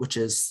book, which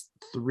is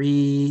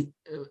three.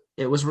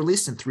 It was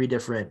released in three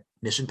different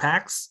mission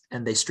packs,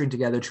 and they string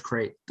together to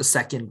create the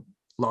second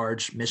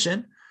large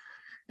mission.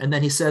 And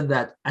then he said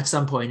that at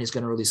some point he's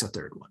going to release a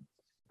third one.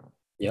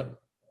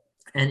 Yep.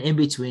 And in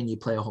between, you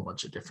play a whole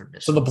bunch of different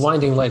So the missions.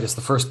 Blinding Light is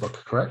the first book,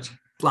 correct?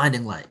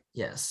 Blinding Light,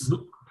 yes.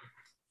 Mhm.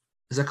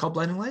 Is that called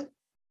Blinding Light?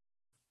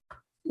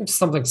 It's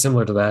something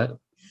similar to that.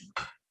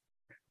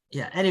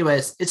 Yeah.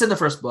 Anyways, it's in the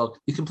first book.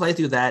 You can play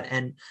through that,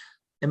 and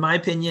in my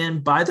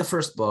opinion, buy the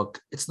first book.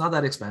 It's not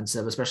that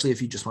expensive, especially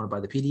if you just want to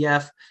buy the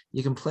PDF.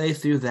 You can play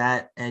through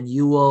that, and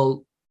you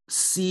will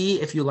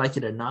see if you like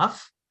it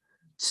enough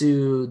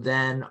to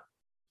then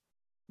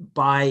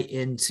buy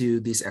into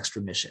these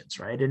extra missions,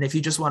 right? And if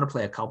you just want to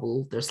play a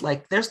couple, there's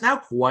now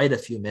quite a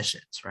few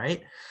missions,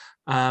 right?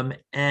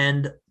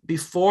 And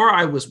before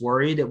I was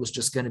worried it was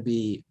just going to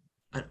be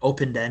an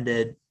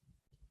open-ended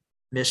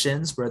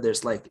missions where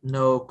there's like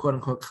no quote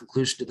unquote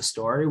conclusion to the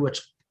story, which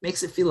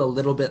makes it feel a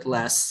little bit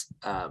less.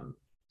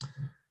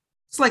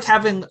 It's like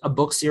having a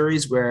book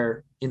series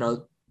where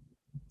The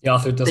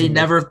author they doesn't make.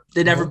 never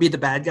Mhm. be the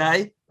bad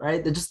guy,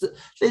 right? It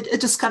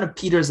just kind of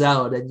peters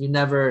out, and you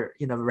never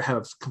have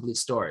a complete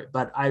story.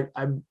 But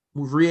I'm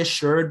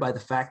reassured by the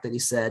fact that he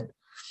said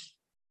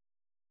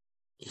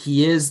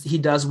he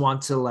does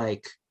want to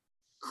like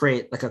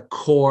create like a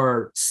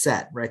core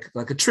set, right?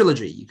 Like a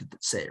trilogy, you could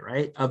say,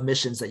 right, of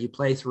missions that you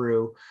play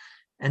through,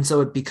 and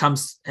so it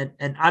becomes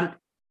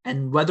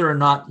and whether or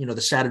not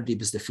the Shadow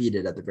Deep is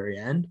defeated at the very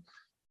end,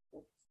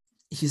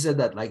 he said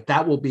that like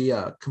that will be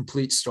a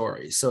complete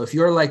story. So if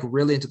you're like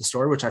really into the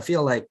story, which I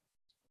feel like,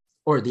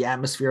 or the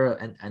atmosphere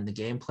and the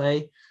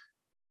gameplay,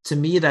 to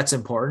me that's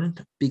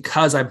important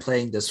because I'm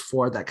playing this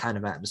for that kind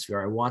of atmosphere.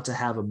 I want to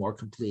have a more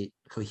complete,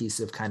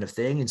 cohesive kind of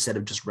thing instead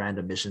of just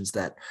random missions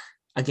that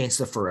against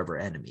a forever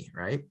enemy,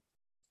 right?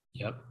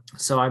 Yep.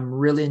 So I'm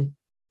really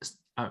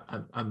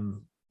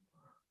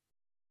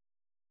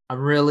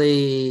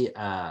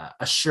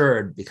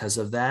assured because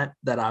of that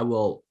I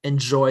will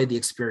enjoy the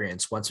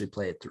experience once we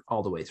play it through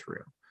all the way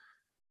through.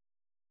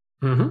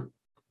 Mm-hmm.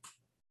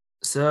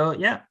 So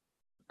yeah,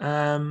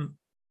 um,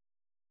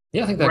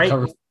 Yeah, I think that right,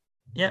 covers.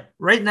 yeah,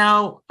 right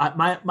now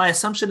my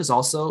assumption is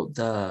also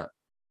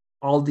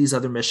all these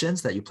other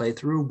missions that you play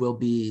through will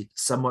be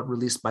somewhat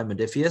released by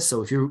Modiphius.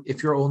 So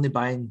if you're only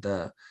buying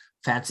the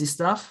fancy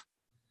stuff,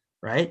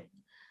 right?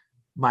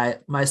 My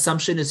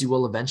assumption is you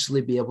will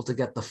eventually be able to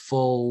get the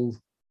full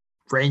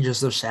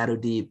Rangers of Shadow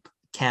Deep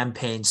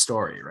campaign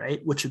story,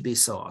 right? Which would be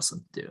so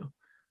awesome to do.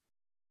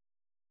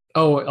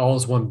 Oh, it all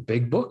is one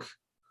big book.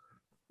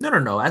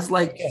 No. As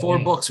like Okay. four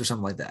Yeah. books or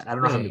something like that. I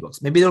don't know how Yeah. many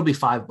books. Maybe there'll be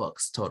 5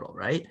 books total,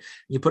 right?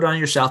 You put it on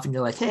your shelf and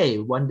you're like, hey,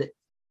 one day,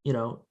 you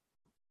know,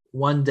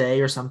 one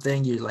day or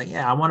something, you're like,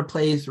 yeah, I want to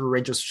play through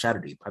Rangers of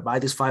Shadowdeep. I buy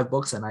these 5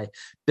 books and I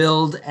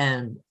build,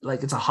 and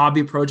like it's a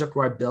hobby project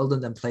where I build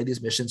and then play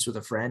these missions with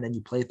a friend, and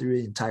you play through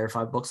the entire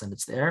 5 books and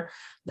it's there.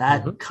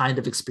 That Mhm. kind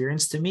of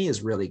experience to me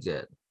is really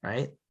good,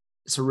 right?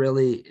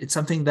 It's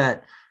something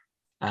that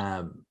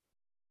um,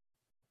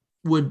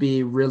 would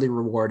be really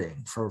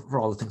rewarding for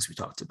all the things we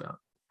talked about.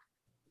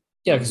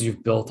 Yeah, because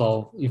you've built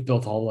all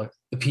like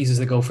the pieces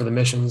that go for the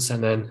missions,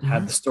 and then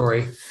had the Mhm.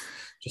 story,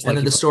 just And like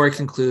then you the put. story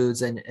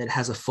concludes and it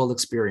has a full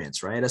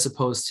experience, right? As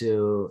opposed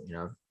to,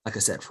 like I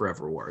said,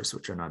 Forever Wars,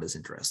 which are not as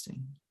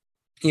interesting.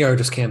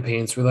 Just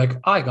campaigns where like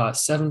I got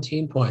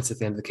 17 points at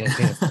the end of the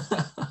campaign.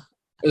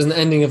 There's an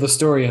ending of the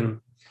story, and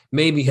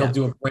maybe he'll Yeah.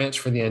 do a branch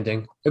for the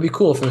ending. It'd be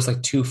cool if there's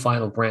like 2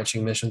 final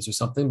branching missions or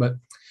something, but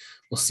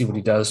we'll see what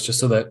he does, just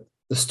so that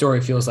the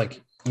story feels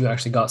like you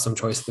actually got some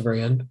choice at the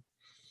very end.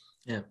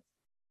 Yeah.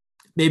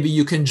 Maybe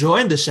you can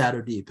join the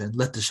Shadow Deep and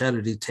let the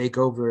Shadow Deep take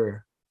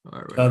over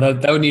or whatever.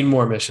 That would need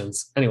more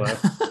missions anyway.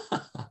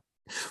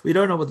 We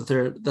don't know what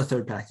the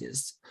third pack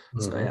is.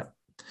 So Mhm. yeah.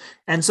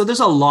 And so there's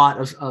a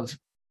lot of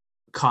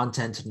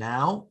content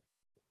now.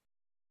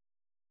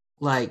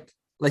 Like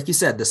you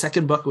said, the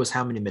second book was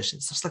how many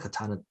missions? There's like a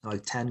ton of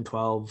like 10,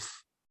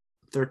 12,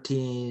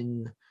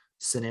 13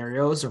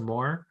 scenarios or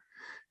more.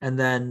 And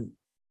then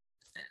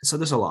so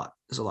there's a lot.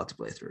 There's a lot to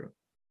play through.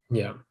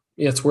 Yeah,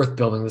 yeah, it's worth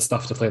building the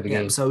stuff to play the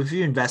Yeah. game. So if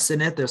you invest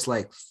in it, there's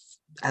like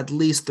at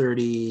least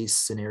 30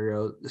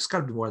 scenarios. There's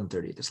got to be more than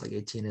 30. There's like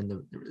 18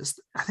 in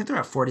I think there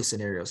are 40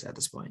 scenarios at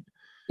this point.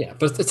 Yeah,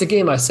 but it's a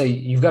game I say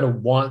you've got to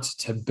want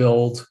to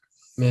build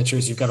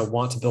miniatures. You've got to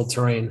want to build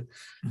terrain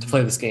to Mhm.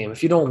 play this game.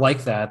 If you don't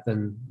like that,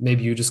 then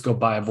maybe you just go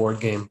buy a board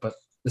game. But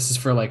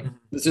Mhm.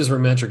 this is for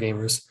miniature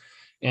gamers,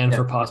 and Yeah.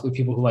 for possibly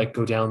people who like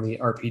go down the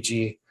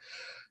RPG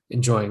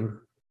enjoying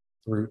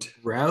route.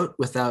 Route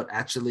without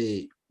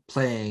actually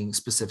playing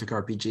specific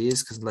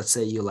RPGs. Because let's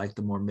say you like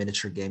the more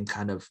miniature game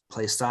kind of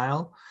play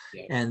style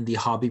Yeah. and the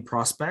hobby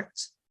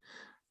prospect.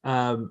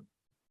 Um,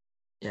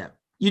 yeah.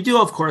 You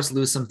do, of course,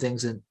 lose some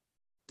things in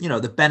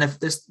the benefit.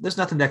 There's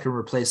nothing that can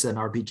replace an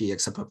RPG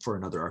except for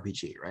another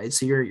RPG, right?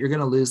 So you're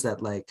gonna lose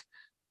that like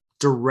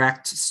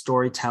direct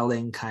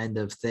storytelling kind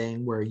of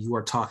thing where you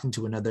are talking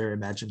to another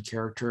imagined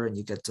character and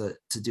you get to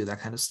do that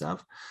kind of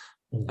stuff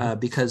Mhm.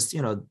 because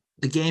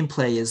the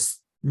gameplay is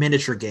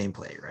miniature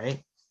gameplay,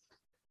 right?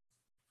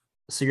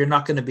 So you're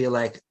not going to be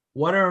like,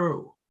 what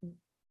are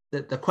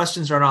the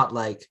questions are not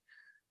like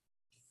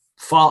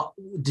fall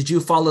did you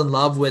fall in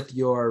love with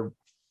your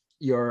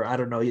I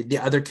don't know the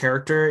other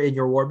character in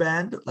your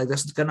warband? Like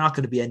there's not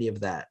going to be any of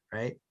that,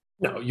 right?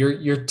 No,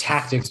 your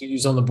tactics you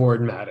use on the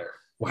board matter.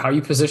 How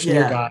you position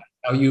your Yeah. guy,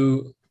 how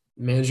you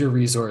manage your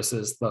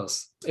resources.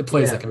 Those it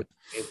plays Yeah. like a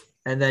game.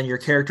 And then your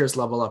characters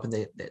level up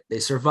and they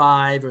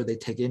survive or they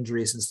take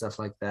injuries and stuff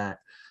like that.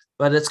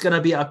 But it's going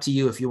to be up to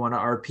you if you want to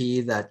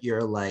RP that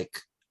you're like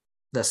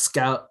the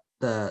scout,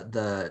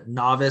 the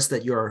novice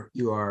that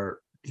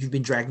you've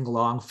been dragging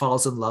along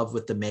falls in love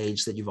with the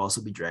mage that you've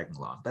also been dragging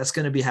along. That's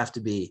going to have to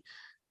be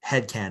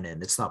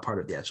headcanon. It's not part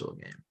of the actual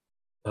game.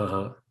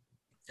 Uh-huh.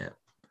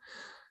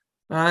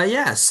 Yeah.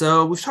 Yeah.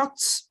 So we've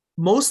talked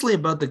mostly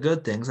about the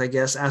good things, I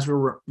guess, as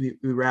we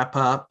wrap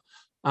up.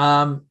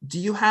 Do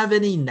you have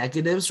any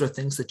negatives or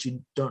things that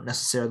you don't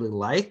necessarily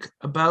like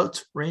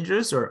about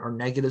Rangers or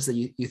negatives that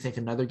you think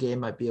another game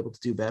might be able to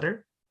do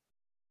better?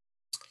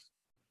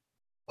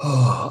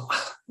 Oh,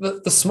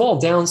 the small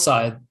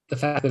downside, the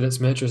fact that it's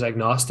miniatures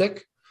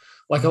agnostic,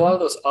 like a lot of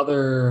Mm-hmm. those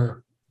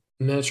other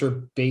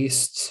miniature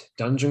based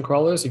dungeon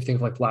crawlers, if you think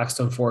of like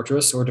Blackstone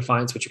Fortress or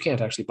Defiance, which you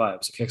can't actually buy,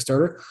 it's a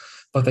Kickstarter,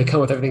 but they Mm-hmm.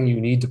 come with everything you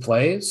need to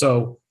play.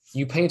 So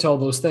you paint all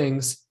those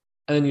things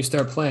and then you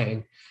start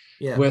playing.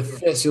 Yeah. With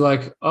this, you're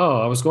like, oh,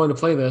 I was going to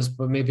play this,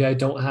 but maybe I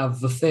don't have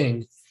the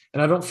thing.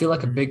 And I don't feel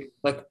like a Mm-hmm. big,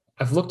 like,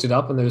 I've looked it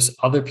up and there's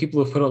other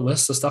people who've put out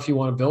lists of stuff you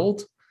want to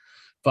build,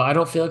 but I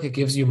don't feel like it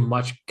gives you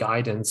much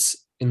guidance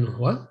in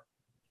what?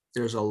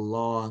 There's a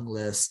long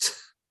list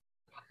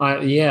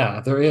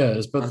Yeah, there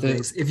is, but of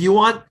things. If you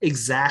want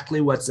exactly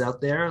what's out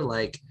there,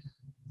 like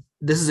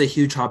this is a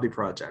huge hobby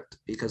project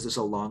because there's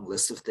a long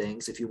list of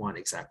things if you want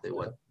exactly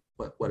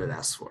what it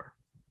asks for.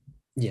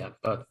 yeah,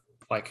 but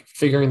like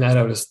figuring that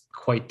out is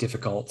quite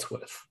difficult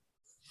with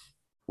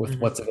Mm-hmm.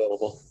 what's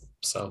available.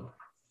 So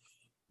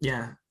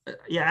Yeah.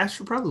 Yeah, I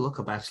should probably look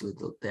up actually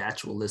the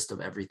actual list of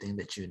everything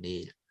that you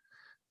need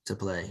to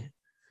play.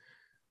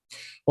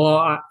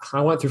 well,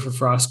 I went through for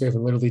Frostgrave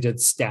and literally did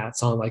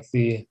stats on like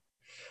the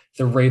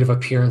rate of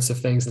appearance of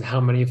things and how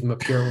many of them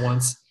appear at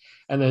once.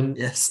 And then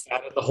Yes.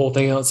 added the whole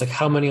thing out. It's like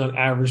how many on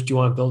average do you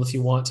want to build if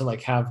you want to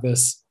like have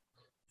this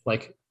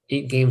like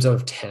 8 games out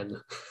of 10?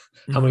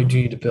 How many do Mm-hmm.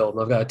 you need to build?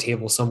 And I've got a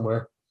table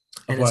somewhere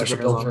of And what it's I a should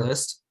very build long for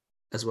list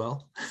as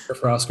well.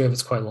 Frostgrave.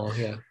 It's quite long,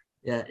 yeah.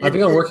 Yeah, I've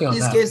begun working on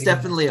these that. games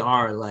definitely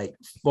are like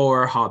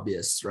for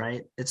hobbyists,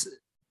 right? It's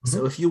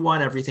so Mhm. if you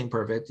want everything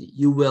perfect,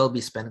 you will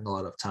be spending a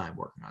lot of time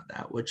working on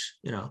that, which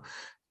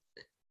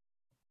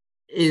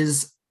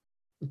is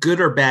good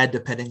or bad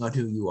depending on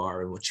who you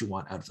are and what you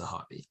want out of the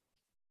hobby.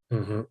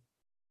 Mhm.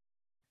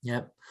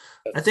 Yep.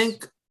 I That's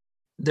think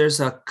there's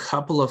a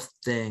couple of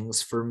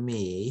things for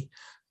me.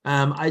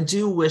 I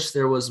do wish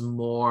there was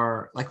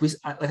more, like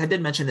I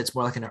did mention, it's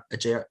more like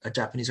a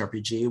Japanese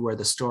RPG where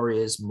the story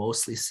is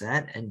mostly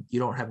set and you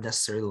don't have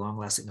necessarily long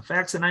lasting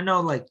effects. And I know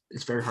like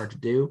it's very hard to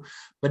do,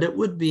 but it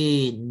would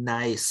be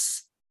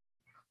nice,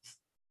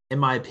 in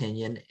my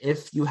opinion,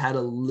 if you had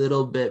a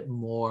little bit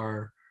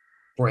more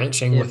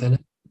branching within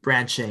it.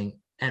 branching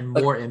and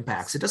Like, more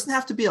impacts. It doesn't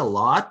have to be a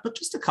lot, but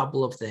just a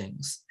couple of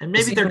things. And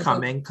it's maybe they're even like,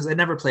 coming because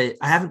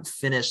I haven't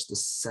finished the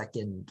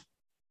second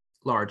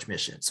large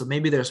mission. So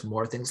maybe there's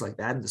more things like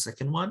that in the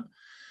second one.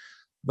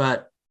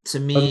 But to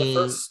but me,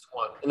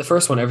 in the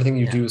first one, everything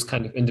you yeah. do is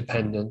kind of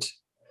independent.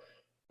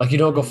 Like you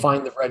don't go Mm.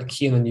 find the red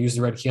key and then use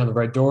the red key on the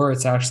red door.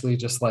 It's actually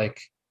just like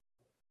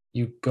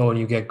you go and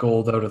you get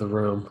gold out of the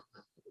room,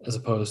 as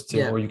opposed to,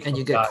 Yeah, or you and kill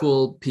you the get guy.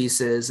 cool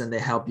pieces and they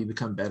help you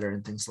become better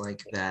and things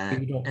like But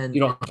that. you And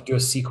don't have to do a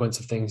sequence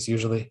of things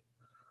usually.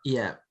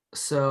 yeah,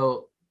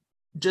 so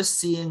just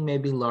seeing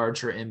maybe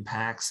larger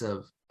impacts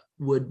of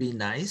would be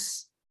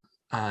nice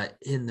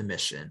in the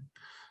mission.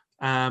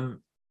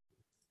 Um,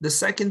 the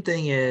second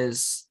thing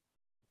is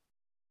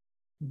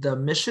the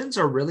missions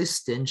are really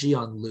stingy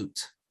on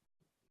loot.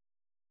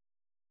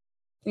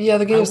 Yeah,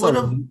 the I game's would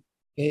not. have.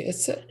 It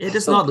is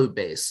It's not okay. loot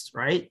based,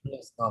 right?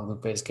 It's not a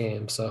loop-based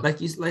game, so Like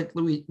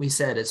we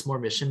said, it's more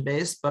mission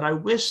based. But I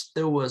wish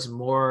there was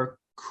more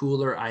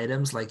cooler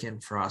items like in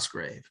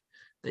Frostgrave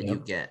that you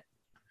yeah. get.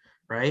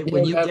 Right Yeah,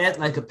 when we you have get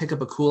like a pick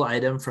up a cool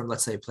item from,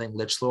 let's say, playing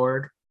Lich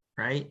Lord,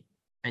 right?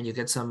 And you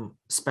get some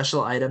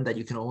special item that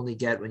you can only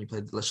get when you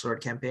play the Lich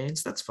Lord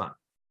campaigns. That's fun,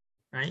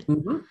 right?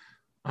 Mhm.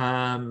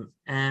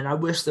 And I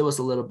wish there was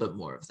a little bit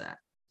more of that.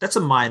 That's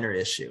a minor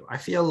issue. I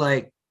feel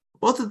like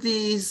both of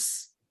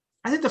these,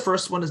 I think the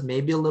first one is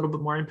maybe a little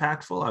bit more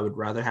impactful. I would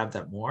rather have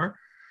that more.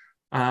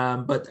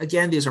 But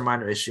again, these are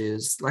minor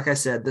issues. Like I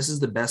said, this is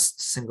the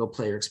best single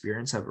player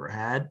experience I've ever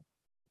had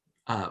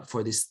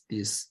for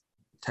these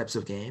types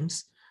of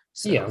games.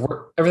 Yeah,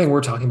 So everything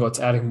we're talking about is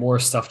adding more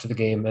stuff to the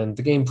game, and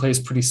the game plays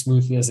pretty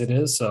smoothly as it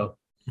is, so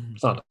mhm.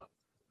 it's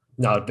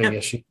not a big Yep.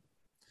 issue.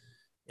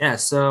 Yeah.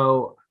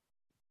 So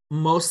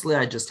mostly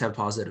I just have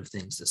positive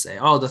things to say.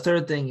 Oh, the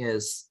third thing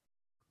is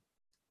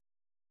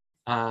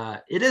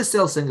it is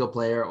still single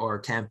player or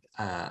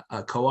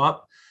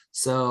co-op.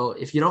 So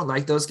if you don't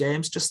like those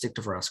games, just stick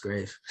to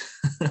Frostgrave.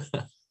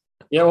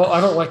 Yeah, well,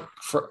 I don't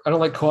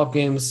like co-op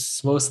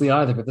games mostly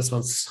either, but this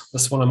one I'm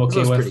This okay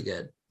one's with. pretty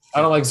good. I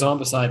don't like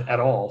Zombicide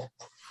at all.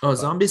 Oh, But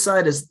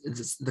Zombicide is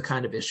the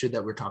kind of issue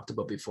that we talked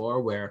about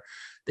before, where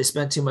they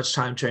spent too much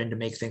time trying to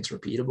make things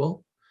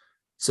repeatable.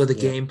 So the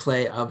yeah,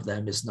 gameplay of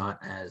them is not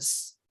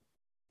as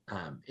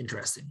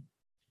interesting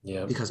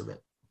yeah, because of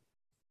it.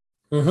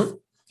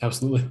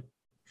 absolutely.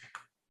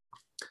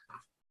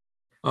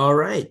 All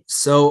right.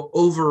 So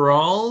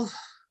overall,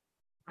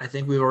 I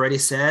think we've already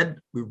said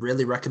we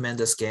really recommend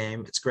this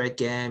game. It's a great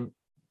game,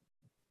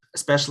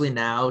 especially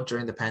now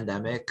during the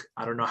pandemic.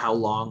 I don't know how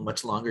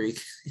much longer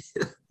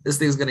this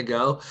thing's going to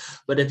go.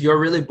 But if you're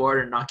really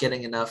bored and not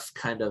getting enough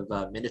kind of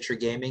miniature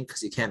gaming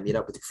because you can't meet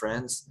up with your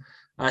friends,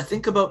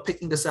 think about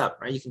picking this up,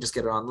 right? You can just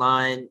get it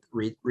online,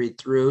 read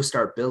through,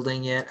 start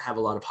building it, have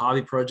a lot of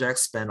hobby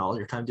projects, spend all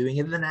your time doing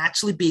it, and then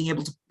actually being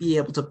able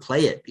to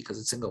play it because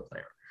it's single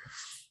player.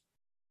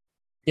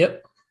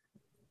 Yep.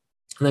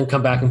 And then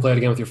come back and play it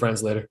again with your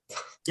friends later.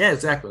 Yeah,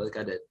 exactly. Like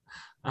I did.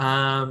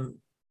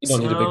 You don't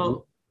need a big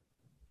group. So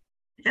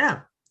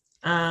yeah.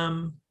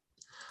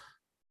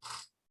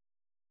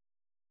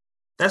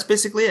 That's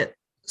basically it.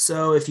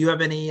 So if you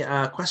have any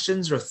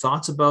questions or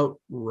thoughts about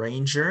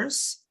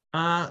Rangers,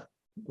 why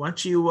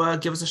don't you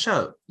give us a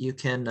shout? You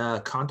can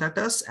contact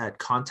us at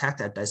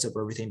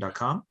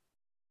contact@diceovereverything.com.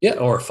 Yeah,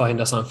 or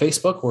find us on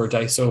Facebook or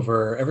Dice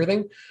Over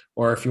Everything.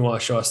 Or if you want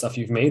to show us stuff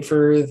you've made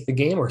for the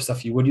game or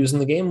stuff you would use in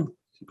the game,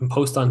 you can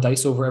post on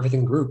Dice Over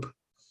Everything group.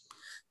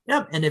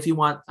 Yep. And if you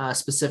want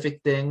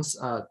specific things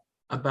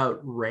about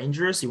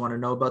Rangers, you want to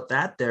know about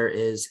that, there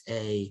is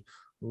a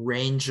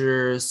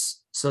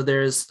Rangers. So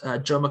there's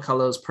Joe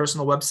McCullough's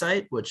personal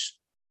website, which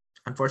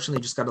unfortunately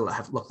you just got to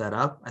look that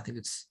up.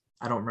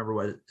 I don't remember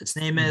what its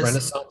name is.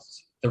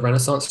 The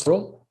Renaissance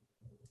Troll.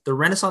 The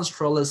Renaissance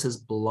Troll is his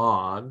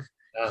blog.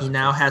 He Okay.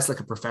 now has like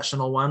a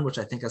professional one, which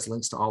I think has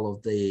links to all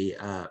of the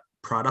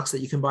products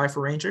that you can buy for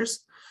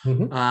Rangers.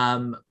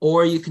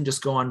 Or you can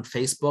just go on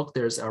Facebook.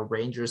 There's a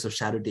Rangers of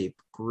Shadow Deep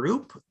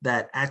group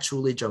that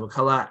actually Joe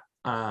McCullough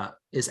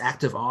is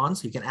active on.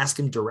 So you can ask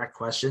him direct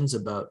questions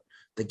about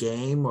the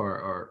game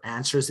or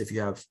answers if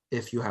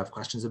you have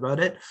questions about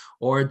it,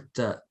 or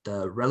the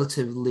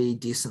relatively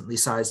decently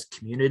sized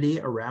community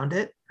around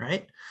it,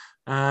 right?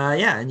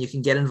 And you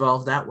can get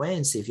involved that way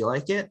and see if you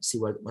like it, see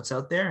what's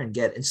out there, and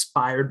get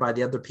inspired by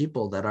the other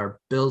people that are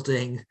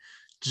building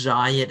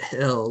giant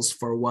hills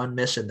for one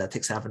mission that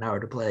takes half an hour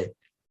to play.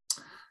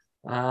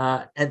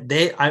 And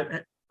they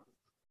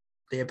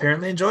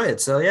apparently enjoy it.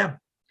 So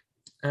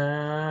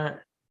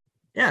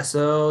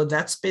so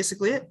that's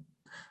basically it.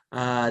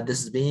 This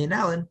has been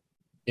Alan.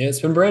 Yeah,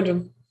 it's been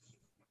Brandon.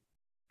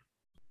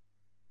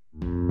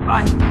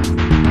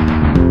 Bye.